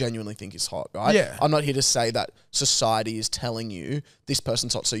hot, you genuinely think is hot, right? Yeah. I'm not here to say that society is telling you this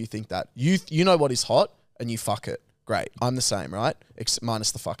person's hot, so you think that. You know what is hot, and you fuck it. Great. I'm the same, right?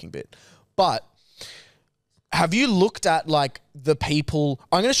 Minus the fucking bit. But have you looked at like the people?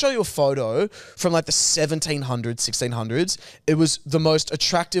 I'm going to show you a photo from like the 1700s, 1600s. It was the most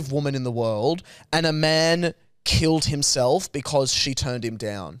attractive woman in the world, and a man killed himself because she turned him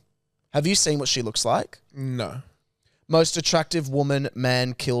down. Have you seen what she looks like? No. Most attractive woman,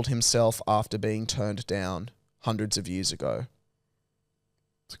 man killed himself after being turned down hundreds of years ago.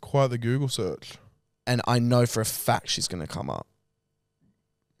 It's quite the Google search. And I know for a fact she's going to come up.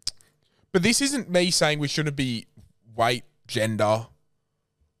 But this isn't me saying we shouldn't be weight, gender,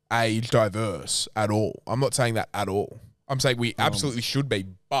 age diverse at all. I'm not saying that at all. I'm saying we absolutely should be,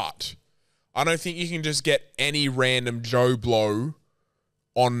 but I don't think you can just get any random Joe Blow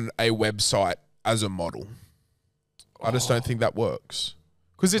on a website as a model. I just don't think that works.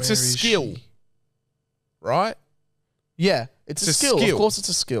 Because it's a skill. Right? Yeah, it's a skill. Of course it's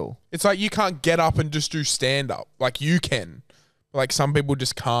a skill. It's like you can't get up and just do stand-up. Like you can. Like some people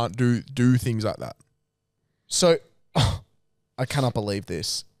just can't do things like that. So, I cannot believe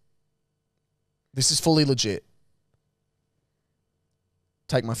this. This is fully legit.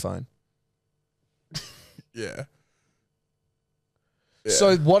 Take my phone. Yeah.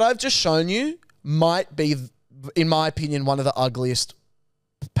 So what I've just shown you might be, in my opinion, one of the ugliest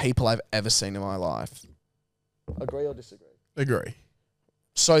people I've ever seen in my life. Agree or disagree? Agree.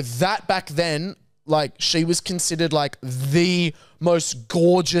 So that back then, like, she was considered like the most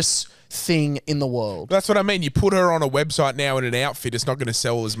gorgeous thing in the world. That's what I mean. You put her on a website now in an outfit, it's not going to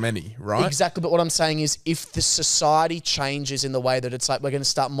sell as many, right? Exactly. But what I'm saying is, if the society changes in the way that it's like we're going to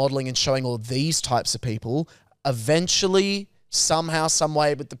start modeling and showing all these types of people, eventually, somehow, some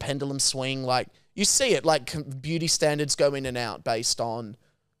way, with the pendulum swing, like, you see it, like, beauty standards go in and out based on,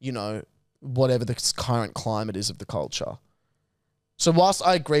 you know, whatever the current climate is of the culture. So whilst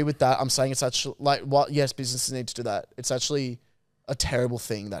I agree with that, I'm saying it's actually, like, yes, businesses need to do that. It's actually a terrible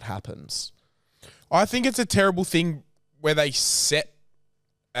thing that happens. I think it's a terrible thing where they set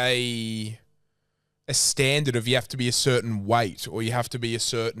a standard of you have to be a certain weight or you have to be a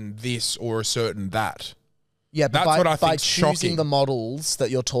certain this or a certain that. Yeah, but that's what I by think's choosing shocking. the models that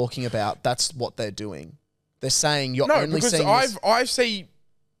you're talking about, that's what they're doing. They're saying you're No, only because seeing I see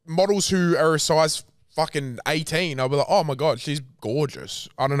models who are a size fucking 18. I'll be like, oh my God, she's gorgeous.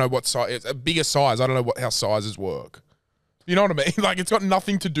 I don't know what size. It's a bigger size. I don't know how sizes work. You know what I mean? Like, it's got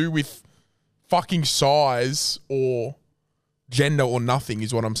nothing to do with fucking size or gender or nothing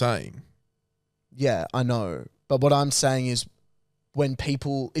is what I'm saying. Yeah, I know. But what I'm saying is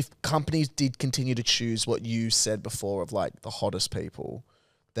if companies did continue to choose what you said before of like the hottest people,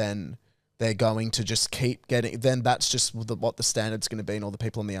 then they're going to just keep getting, then that's just what the standard's going to be, and all the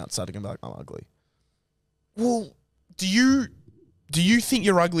people on the outside are going to be like, I'm ugly. Well, do you think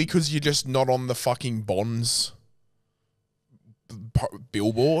you're ugly because you're just not on the fucking Bonds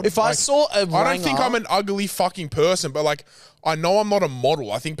billboard? If I saw a ringer, I don't think I'm an ugly fucking person, but like, I know I'm not a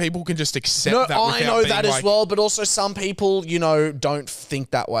model. I think people can just accept that. I know that being as well, but also some people, you know, don't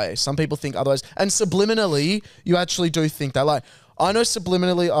think that way. Some people think otherwise. And subliminally, you actually do think that. Like, I know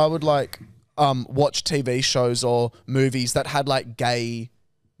subliminally I would like watch TV shows or movies that had like gay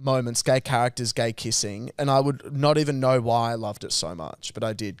moments, gay characters, gay kissing, and I would not even know why I loved it so much, but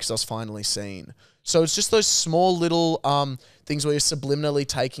I did because I was finally seen. So it's just those small little things where you're subliminally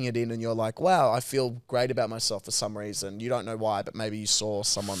taking it in and you're like, wow, I feel great about myself for some reason. You don't know why, but maybe you saw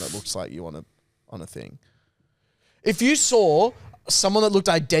someone that looks like you on a thing. If you saw someone that looked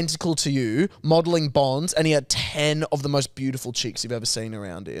identical to you modeling Bonds and he had 10 of the most beautiful chicks you've ever seen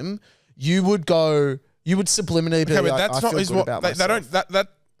around him, you would subliminally be like, I feel good about myself.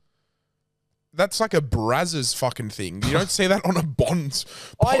 That's like a Brazzers fucking thing. You don't see that on a Bonds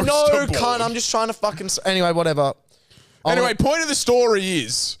I know, poster board. cunt. I'm just trying to fucking... Anyway, whatever. Anyway, point of the story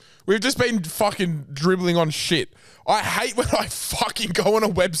is, we've just been fucking dribbling on shit. I hate when I fucking go on a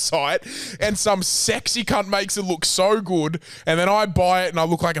website and some sexy cunt makes it look so good, and then I buy it and I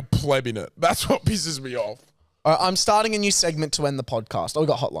look like a pleb in it. That's what pisses me off. I'm starting a new segment to end the podcast. Oh, we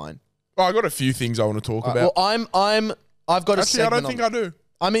got hotline. Oh, I got a few things I want to talk about. Well, I've got a Actually, segment. I don't think I do.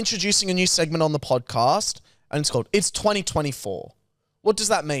 I'm introducing a new segment on the podcast, and it's called It's 2024. What does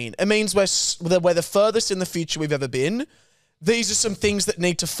that mean? It means we're the furthest in the future we've ever been. These are some things that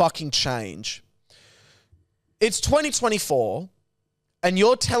need to fucking change. It's 2024, and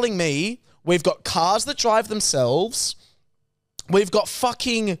you're telling me we've got cars that drive themselves, we've got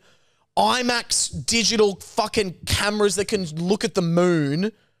fucking IMAX digital fucking cameras that can look at the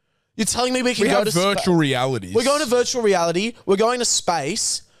moon. You're telling me we can go to virtual realities. We're going to virtual reality. We're going to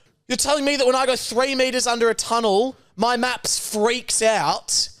space. You're telling me that when I go 3 meters under a tunnel, my maps freaks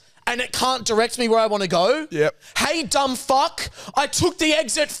out and it can't direct me where I want to go? Yep. Hey, dumb fuck. I took the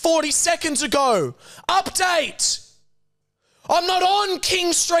exit 40 seconds ago. Update. I'm not on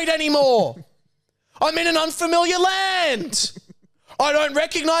King Street anymore. I'm in an unfamiliar land. I don't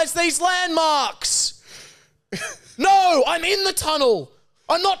recognize these landmarks. No, I'm in the tunnel.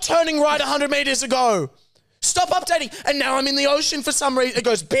 I'm not turning right 100 meters ago. Stop updating. And now I'm in the ocean for some reason. It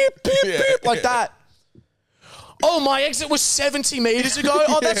goes beep, beep, beep, like that. Oh, my exit was 70 meters ago.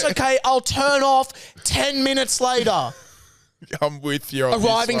 Oh, that's okay. I'll turn off 10 minutes later. I'm with you on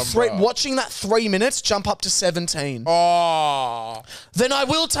Arriving this one, bro. watching that 3 minutes, jump up to 17. Oh. Then I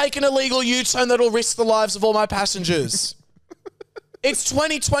will take an illegal U-turn that'll risk the lives of all my passengers. It's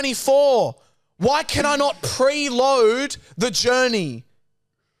 2024. Why can I not preload the journey?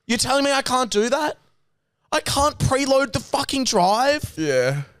 You're telling me I can't do that? I can't preload the fucking drive?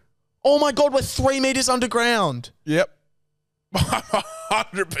 Yeah. Oh my God, we're 3 meters underground. Yep. I'm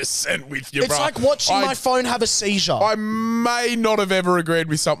 100% with you, It's bro. like watching my phone have a seizure. I may not have ever agreed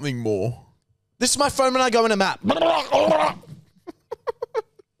with something more. This is my phone when I go in a map.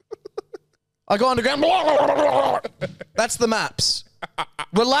 I go underground. That's the maps.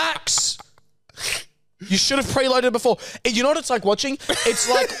 Relax. You should have preloaded before. You know what it's like watching? It's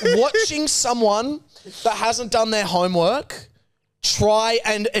like watching someone that hasn't done their homework try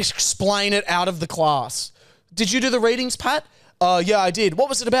and explain it out of the class. Did you do the readings, Pat? Yeah, I did. What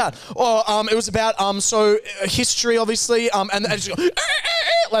was it about? Oh, it was about history, obviously, and just go,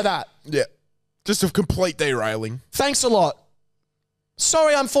 like that. Yeah. Just a complete derailing. Thanks a lot.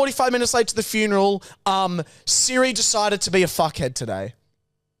 Sorry, I'm 45 minutes late to the funeral. Siri decided to be a fuckhead today.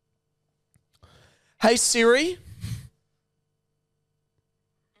 Hey, Siri.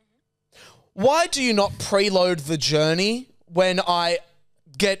 Why do you not preload the journey when I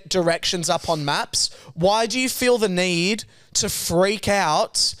get directions up on maps? Why do you feel the need to freak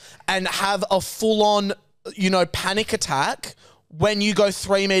out and have a full-on, panic attack when you go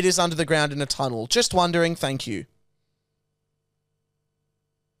 3 meters under the ground in a tunnel? Just wondering. Thank you.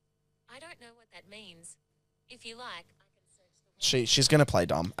 I don't know what that means. If you like, I can search the She's going to play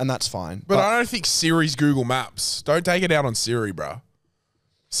dumb, and that's fine. But I don't think Siri's Google Maps. Don't take it out on Siri, bro.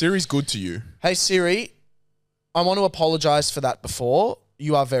 Siri's good to you. Hey, Siri, I want to apologize for that before.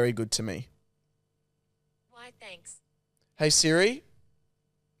 You are very good to me. Why, thanks. Hey, Siri,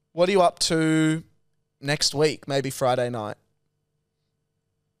 what are you up to next week? Maybe Friday night?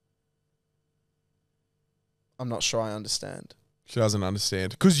 I'm not sure I understand. She doesn't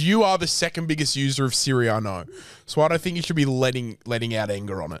understand. Because you are the second biggest user of Siri I know. So I don't think you should be letting out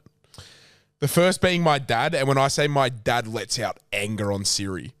anger on it. The first being my dad, and when I say my dad lets out anger on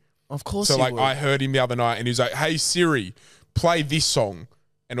Siri. Of course So he like would. I heard him the other night and he's like, hey Siri, play this song.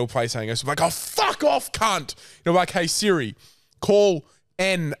 And he'll play something else. I'm like, oh, fuck off, cunt. He'll be like, hey Siri, call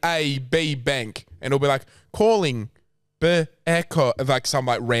NAB Bank. And he'll be like, calling Echo, like some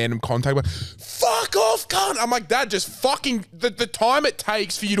like random contact. Like, fuck off, cunt. I'm like, Dad, just fucking, the time it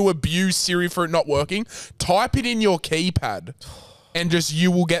takes for you to abuse Siri for it not working, type it in your keypad and just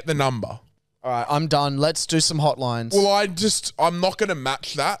you will get the number. All right, I'm done. Let's do some hotlines. Well, I'm not going to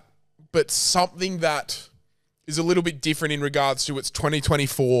match that, but something that is a little bit different in regards to it's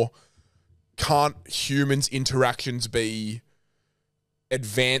 2024. Can't humans' interactions be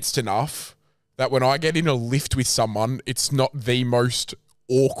advanced enough that when I get in a lift with someone, it's not the most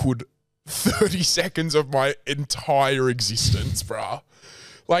awkward 30 seconds of my entire existence, bruh?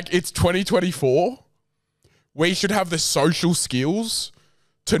 Like, it's 2024. We should have the social skills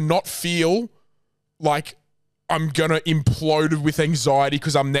to not feel like I'm going to implode with anxiety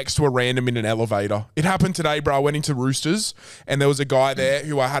because I'm next to a random in an elevator. It happened today, bro. I went into Roosters and there was a guy there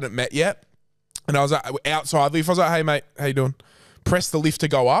who I hadn't met yet. And I was like, outside lift. I was like, hey, mate, how you doing? Press the lift to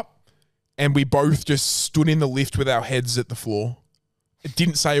go up. And we both just stood in the lift with our heads at the floor. It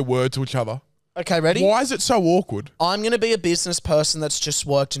didn't say a word to each other. Okay, ready? Why is it so awkward? I'm going to be a business person that's just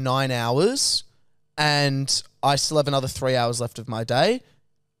worked 9 hours and I still have another 3 hours left of my day.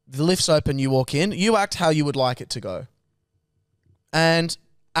 The lift's open, you walk in, you act how you would like it to go. And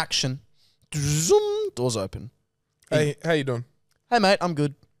action. Zoom, doors open. Hey, how you doing? Hey, mate, I'm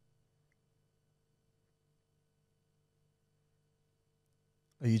good.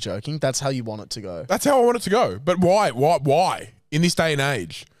 Are you joking? That's how you want it to go. That's how I want it to go. But why? Why? In this day and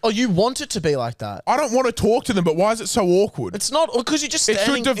age? Oh, you want it to be like that? I don't want to talk to them, but why is it so awkward? It's not, because you're just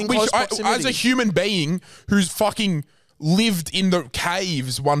standing in close proximity. as a human being who's fucking lived in the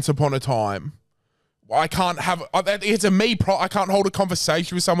caves once upon a time, I can't have, it's a me, I can't hold a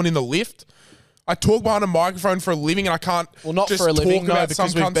conversation with someone in the lift. I talk behind a microphone for a living and I can't Well, not just for a living, talk no, about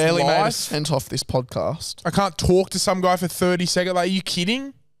because some we've cunt's barely made a life. cent off this podcast. I can't talk to some guy for 30 seconds. Like, are you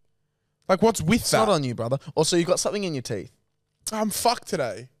kidding? Like, what's with It's that? not on you, brother. Also, you've got something in your teeth. I'm fucked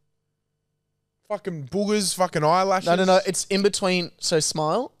today. Fucking boogers, fucking eyelashes. No. It's in between. So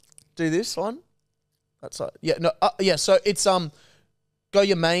smile. Do this one. That's right. Yeah. No. Yeah. So it's go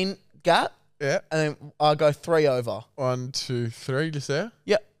your main gap. Yeah. And then I'll go 3 over. 1, 2, 3, just there.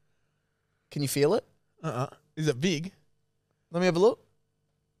 Yep. Can you feel it? Is it big? Let me have a look.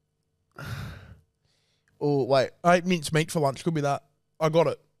 Oh wait, I ate minced meat for lunch. Could be that. I got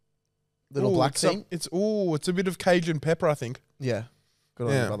it. little black thing. It's a bit of Cajun pepper, I think. Yeah. Good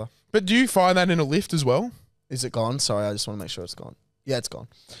on you, brother. But do you find that in a lift as well? Is it gone? Sorry, I just want to make sure it's gone. Yeah, it's gone.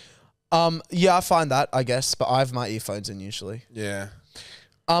 Yeah, I find that, I guess, but I have my earphones in usually. Yeah.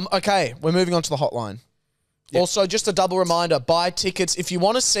 Okay, we're moving on to the hotline. Yep. Also, just a double reminder, buy tickets. If you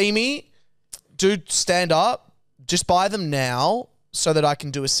want to see me, do stand up. Just buy them now so that I can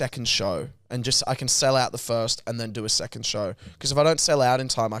do a second show. And just I can sell out the first and then do a second show. Because if I don't sell out in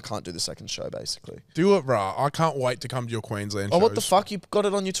time, I can't do the second show, basically. Do it, bruh. I can't wait to come to your Queensland Oh, shows. what the fuck? You got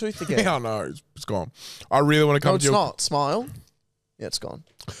it on your tooth again. Yeah, I know. It's gone. I really want to come No, to it's your... not. Smile. Yeah, it's gone.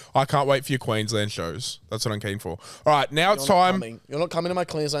 I can't wait for your Queensland shows. That's what I'm keen for. All right, now it's time. You're not coming to my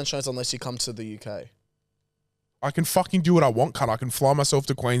Queensland shows unless you come to the UK. I can fucking do what I want, cunt. I can fly myself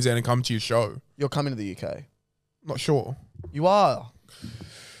to Queensland and come to your show. You're coming to the UK. Not sure. You are.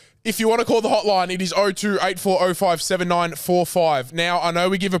 If you want to call the hotline, it is 02-8405-7945. Now, I know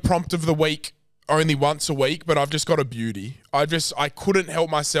we give a prompt of the week only once a week, but I've just got a beauty. I couldn't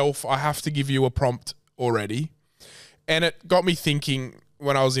help myself. I have to give you a prompt already. And it got me thinking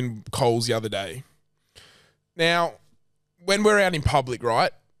when I was in Coles the other day. Now, when we're out in public,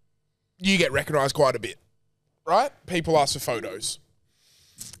 right, you get recognised quite a bit, right? People ask for photos.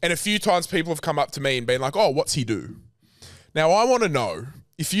 And a few times people have come up to me and been like, oh, what's he do? Now, I want to know,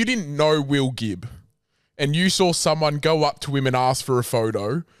 if you didn't know Will Gibb and you saw someone go up to him and ask for a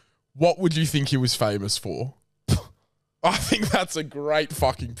photo, what would you think he was famous for? I think that's a great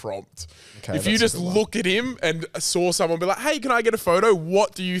fucking prompt. Okay, if you just look at him and saw someone be like, hey, can I get a photo?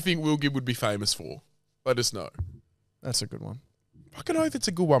 What do you think Will Gibb would be famous for? Let us know. That's a good one. Fucking oath it's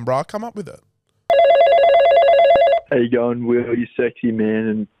a good one, bro. I'll come up with it. How you going, Will, you sexy man,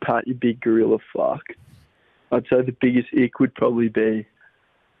 and Pat, you big gorilla fuck? I'd say the biggest ick would probably be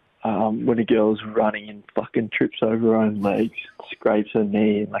when a girl's running and fucking trips over her own legs, scrapes her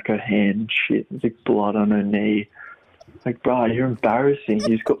knee and like her hand and shit. There's like blood on her knee. Like, bro, you're embarrassing. You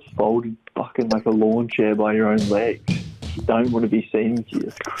just got folded fucking like a lawn chair by your own legs. You don't want to be seen with you.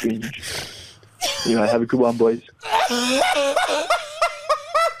 It's cringe. Anyway, have a good one, boys.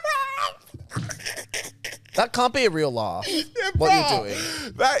 That can't be a real laugh. Yeah, what bro, you're doing.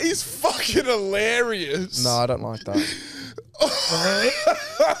 That is fucking hilarious. No, I don't like that.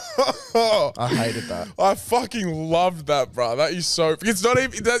 I hated that. I fucking loved that, bro. That is so... It's not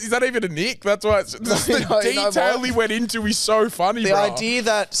even... Is that even a nick? That's why it's... The detail he went into is so funny, The bro. idea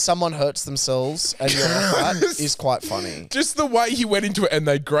that someone hurts themselves and you're like that is quite funny. Just the way he went into it and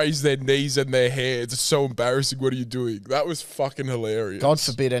they grazed their knees and their hands. It's so embarrassing. What are you doing? That was fucking hilarious. God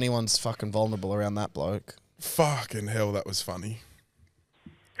forbid anyone's fucking vulnerable around that bloke. Fucking hell, that was funny.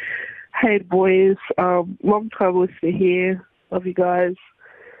 Hey boys, long time listener here. Love you guys.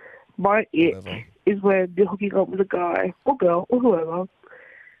 My ick is when you're hooking up with a guy or girl or whoever,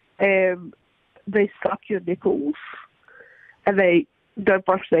 and they suck your nipples, and they don't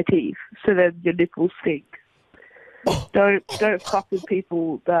brush their teeth, so then your nipples stink. Don't fuck with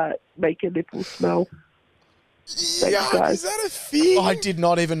people that make your nipples smell. Yeah, guys. is that a thing? I did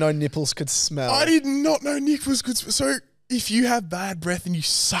not even know nipples could smell. I did not know nipples could smell. So if you have bad breath and you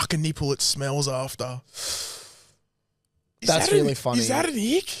suck a nipple, it smells after. That's really funny. Is that an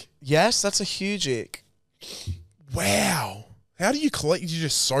ick? Yes, that's a huge ick. Wow. How do you collect? You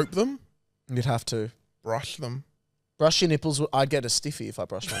just soap them? You'd have to. Brush them? Brush your nipples. I'd get a stiffy if I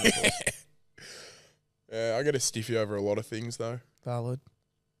brushed my nipples. Yeah, I get a stiffy over a lot of things, though. Valid.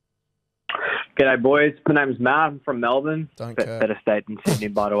 G'day, boys. My name's Matt. I'm from Melbourne. Don't care. Better state than Sydney,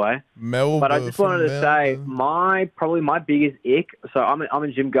 by the way. Melbourne. But I just wanted to say probably my biggest ick. So I'm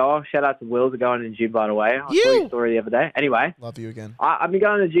a gym goer. Shout out to Will for going to the gym, by the way. I saw your story the other day. Anyway. Love you again. I've been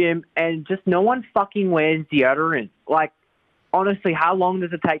going to the gym and just no one fucking wears deodorant. Like, honestly, how long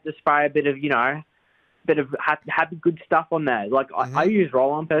does it take to spray a bit of, happy good stuff on there? Like, I use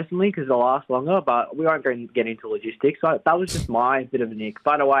roll-on personally because it'll last longer, but we won't get into logistics. So that was just my bit of an ick.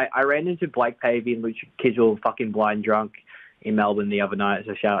 By the way, I ran into Blake Pavey and Luke Kidgel fucking blind drunk in Melbourne the other night,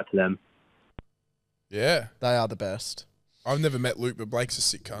 so shout out to them. Yeah. They are the best. I've never met Luke, but Blake's a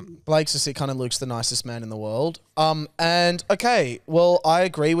sick cunt. Blake's a sick cunt and Luke's the nicest man in the world. And okay, well, I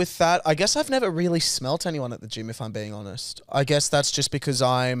agree with that. I guess I've never really smelt anyone at the gym, if I'm being honest. I guess that's just because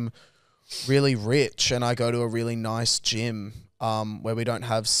I'm really rich and I go to a really nice gym where we don't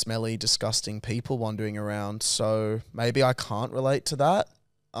have smelly, disgusting people wandering around. So maybe I can't relate to that.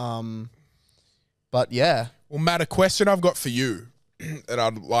 But yeah. Well, Matt, a question I've got for you that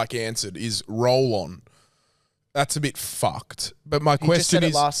I'd like answered is roll-on. That's a bit fucked. But my question just said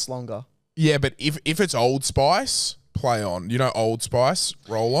is... it lasts longer. Yeah, but if it's Old Spice, play on. You know Old Spice,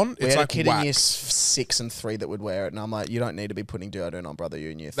 roll-on? We It's had like a kid wax. in year 6 and 3 that would wear it. And I'm like, you don't need to be putting deodorant on, brother.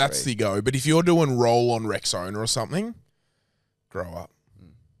 You're in year 3. That's the go. But if you're doing roll-on Rexona or something, grow up.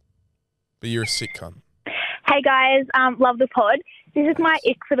 But you're a sick cunt. Hey guys, love the pod. This is my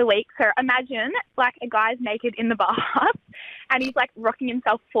ick for the week. So imagine like a guy's naked in the bath and he's like rocking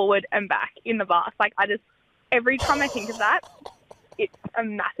himself forward and back in the bath. Like every time I think of that, it's a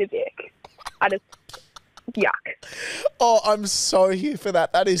massive ick. Yuck. Oh, I'm so here for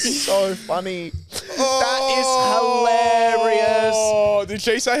that. That is so funny. That is hilarious. Oh, did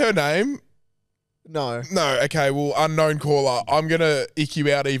she say her name? No. No, okay, well, unknown caller. I'm going to ick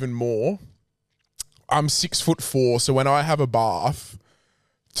you out even more. I'm 6'4", so when I have a bath,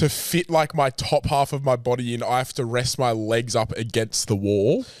 to fit like my top half of my body in, I have to rest my legs up against the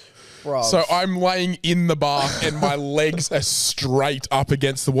wall. Bro. So I'm laying in the bath and my legs are straight up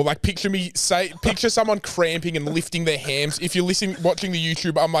against the wall. Like picture someone cramping and lifting their hams. If you're watching the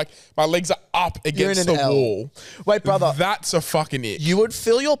YouTube, I'm like, my legs are up against the wall. Wait, brother. That's a fucking ick. You would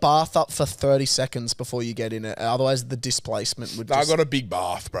fill your bath up for 30 seconds before you get in it. Otherwise, the displacement would I got a big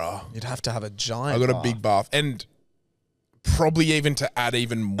bath, bro. You'd have to have a giant I got a big bath. And probably even to add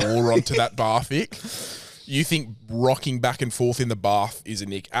even more onto that bath ick, you think rocking back and forth in the bath is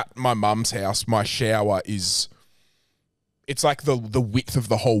an ick. At my mum's house, my shower is... It's like the width of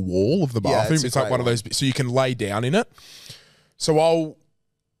the whole wall of the bathroom. it's It's like one of those... So you can lay down in it. So I'll,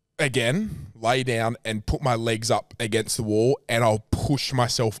 again, lay down and put my legs up against the wall and I'll push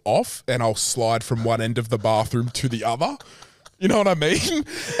myself off and I'll slide from one end of the bathroom to the other. You know what I mean?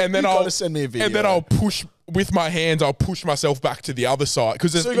 And then Gotta send me a video. And then I'll push... With my hands, I'll push myself back to the other side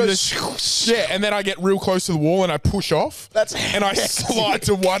because and then I get real close to the wall and I push off. And I slide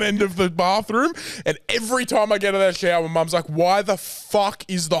to one end of the bathroom. And every time I get out of that shower, Mum's like, "Why the fuck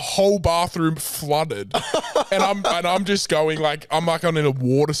is the whole bathroom flooded?" and I'm just going like I'm like on a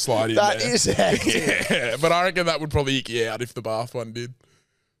water slide in there. That is hectic. Yeah, but I reckon that would probably ick you out if the bath one did.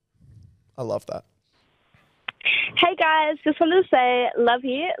 I love that. Hey guys, just wanted to say, love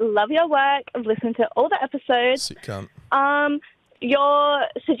you, love your work. I've listened to all the episodes. Sick cunt. Your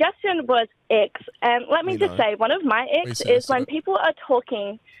suggestion was icks, and let me just say, one of my icks is when people are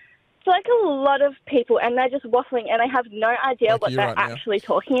talking to like a lot of people and they're just waffling and I have no idea what they're actually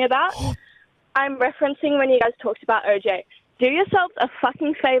talking about. I'm referencing when you guys talked about OJ. Do yourselves a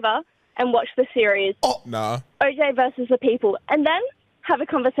fucking favor and watch the series OJ versus the People, and then have a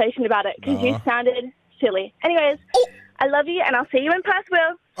conversation about it because you sounded silly. Anyways, I love you, and I'll see you in Perth,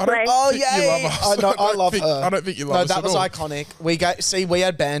 Will. I love her. I don't think you love us that at was all. iconic. We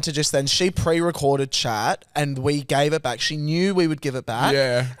had banter just then. She pre-recorded chat, and we gave it back. She knew we would give it back.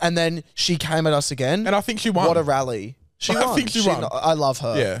 Yeah. And then she came at us again. And I think she won. What a rally. She won. I think she won. I love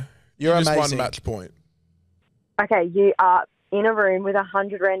her. Yeah. You're just amazing. one match point. Okay, you are in a room with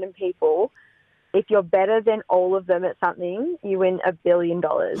 100 random people. If you're better than all of them at something, you win $1 billion.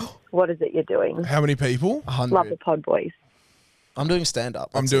 What is it you're doing? How many people? 100. Love the pod, boys. I'm doing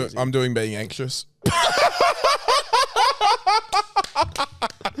stand-up. I'm doing being anxious.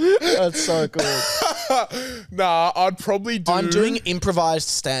 That's so good. Nah, I'd probably do... I'm doing improvised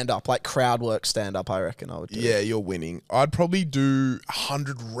stand-up, like crowd work stand-up, I reckon I would do. Yeah, you're winning. I'd probably do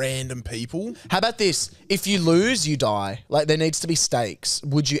 100 random people. How about this? If you lose, you die. Like, there needs to be stakes.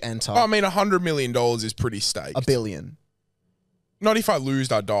 Would you enter? I mean, $100 million is pretty staked. $1 billion. Not if I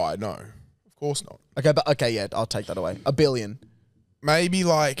lose, I die. No, of course not. Okay, yeah, I'll take that away. $1 billion. Maybe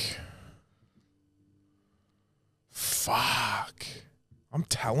like... Fuck. I'm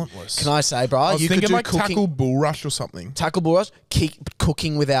talentless. Can I say, bro? I was you thinking could do like cooking, tackle bull rush or something. Tackle bull rush?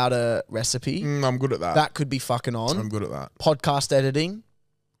 Cooking without a recipe. I'm good at that. That could be fucking on. I'm good at that. Podcast editing.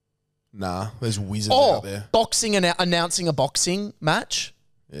 Nah, there's wizards out there. Boxing and announcing a boxing match.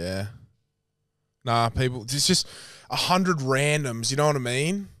 Yeah. Nah, people, it's just 100 randoms, you know what I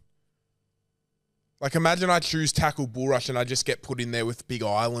mean? Like, imagine I choose tackle bull rush and I just get put in there with big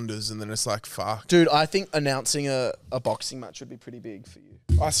islanders and then it's like, fuck. Dude, I think announcing a boxing match would be pretty big for you.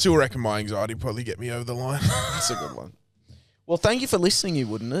 I still reckon my anxiety would probably get me over the line. That's a good one. Well, thank you for listening, you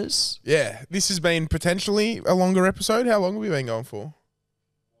wouldn't-ers. Yeah, this has been potentially a longer episode. How long have we been going for?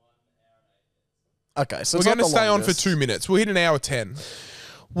 Okay, so we're going to stay on for 2 minutes. We'll hit an hour 10.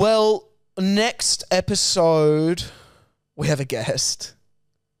 Well, next episode, we have a guest.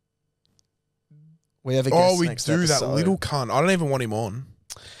 We have a guest. Oh, we next do, episode. that little cunt. I don't even want him on.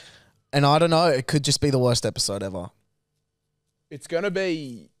 And I don't know, it could just be the worst episode ever. It's going to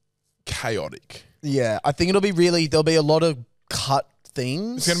be chaotic. Yeah, I think there'll be a lot of cut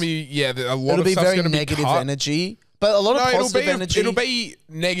things. It's going to be, yeah, a lot it'll of be stuff's very going to be negative cut. energy. But a lot of positive energy. It'll be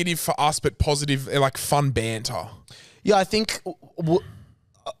negative for us, but positive, like fun banter. Yeah, I think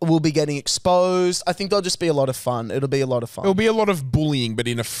we'll be getting exposed. I think there'll just be a lot of fun. It'll be a lot of fun. It'll be a lot of bullying, but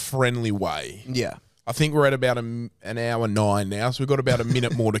in a friendly way. Yeah. I think we're at about an hour 9 now, so we've got about a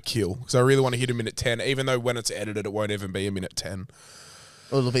minute more to kill. Because I really want to hit a minute 10, even though when it's edited, it won't even be a minute 10.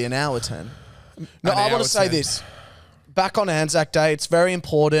 It'll be an hour 10. No, I want to say this. Back on Anzac Day, it's very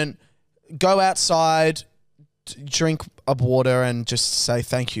important. Go outside, drink a water, and just say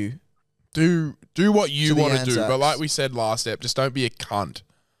thank you. Do what you want to do. Anzacs. But like we said last step, just don't be a cunt.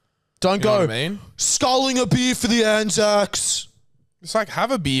 Don't You know go what I mean? sculling a beer for the Anzacs. It's like, have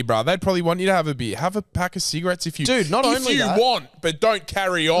a beer, bro. They'd probably want you to have a beer. Have a pack of cigarettes if you want, but don't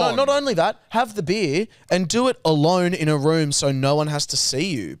carry on. No, not only that, have the beer and do it alone in a room so no one has to see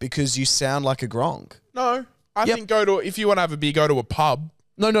you because you sound like a gronk. No, I think if you want to have a beer, go to a pub.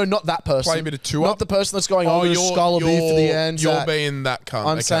 No, not that person. Play a bit of two Not up. the person that's going, I'm going to skull a beer for the Anzac. You're being that cunt.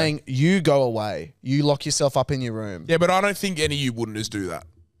 I'm saying you go away. You lock yourself up in your room. Yeah, but I don't think any of you wouldn't do that.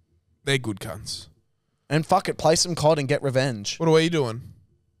 They're good cunts. And fuck it, play some COD and get revenge. What are we doing?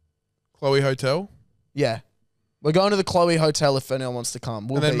 Chloe Hotel? Yeah. We're going to the Chloe Hotel if anyone wants to come.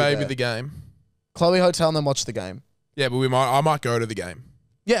 We'll and then be maybe there. the game. Chloe Hotel and then watch the game. Yeah, but I might go to the game.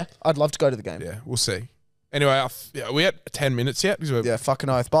 Yeah, I'd love to go to the game. Yeah, we'll see. Anyway, we at 10 minutes yet? Yeah, fucking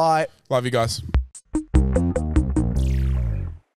oath. Bye. Love you guys.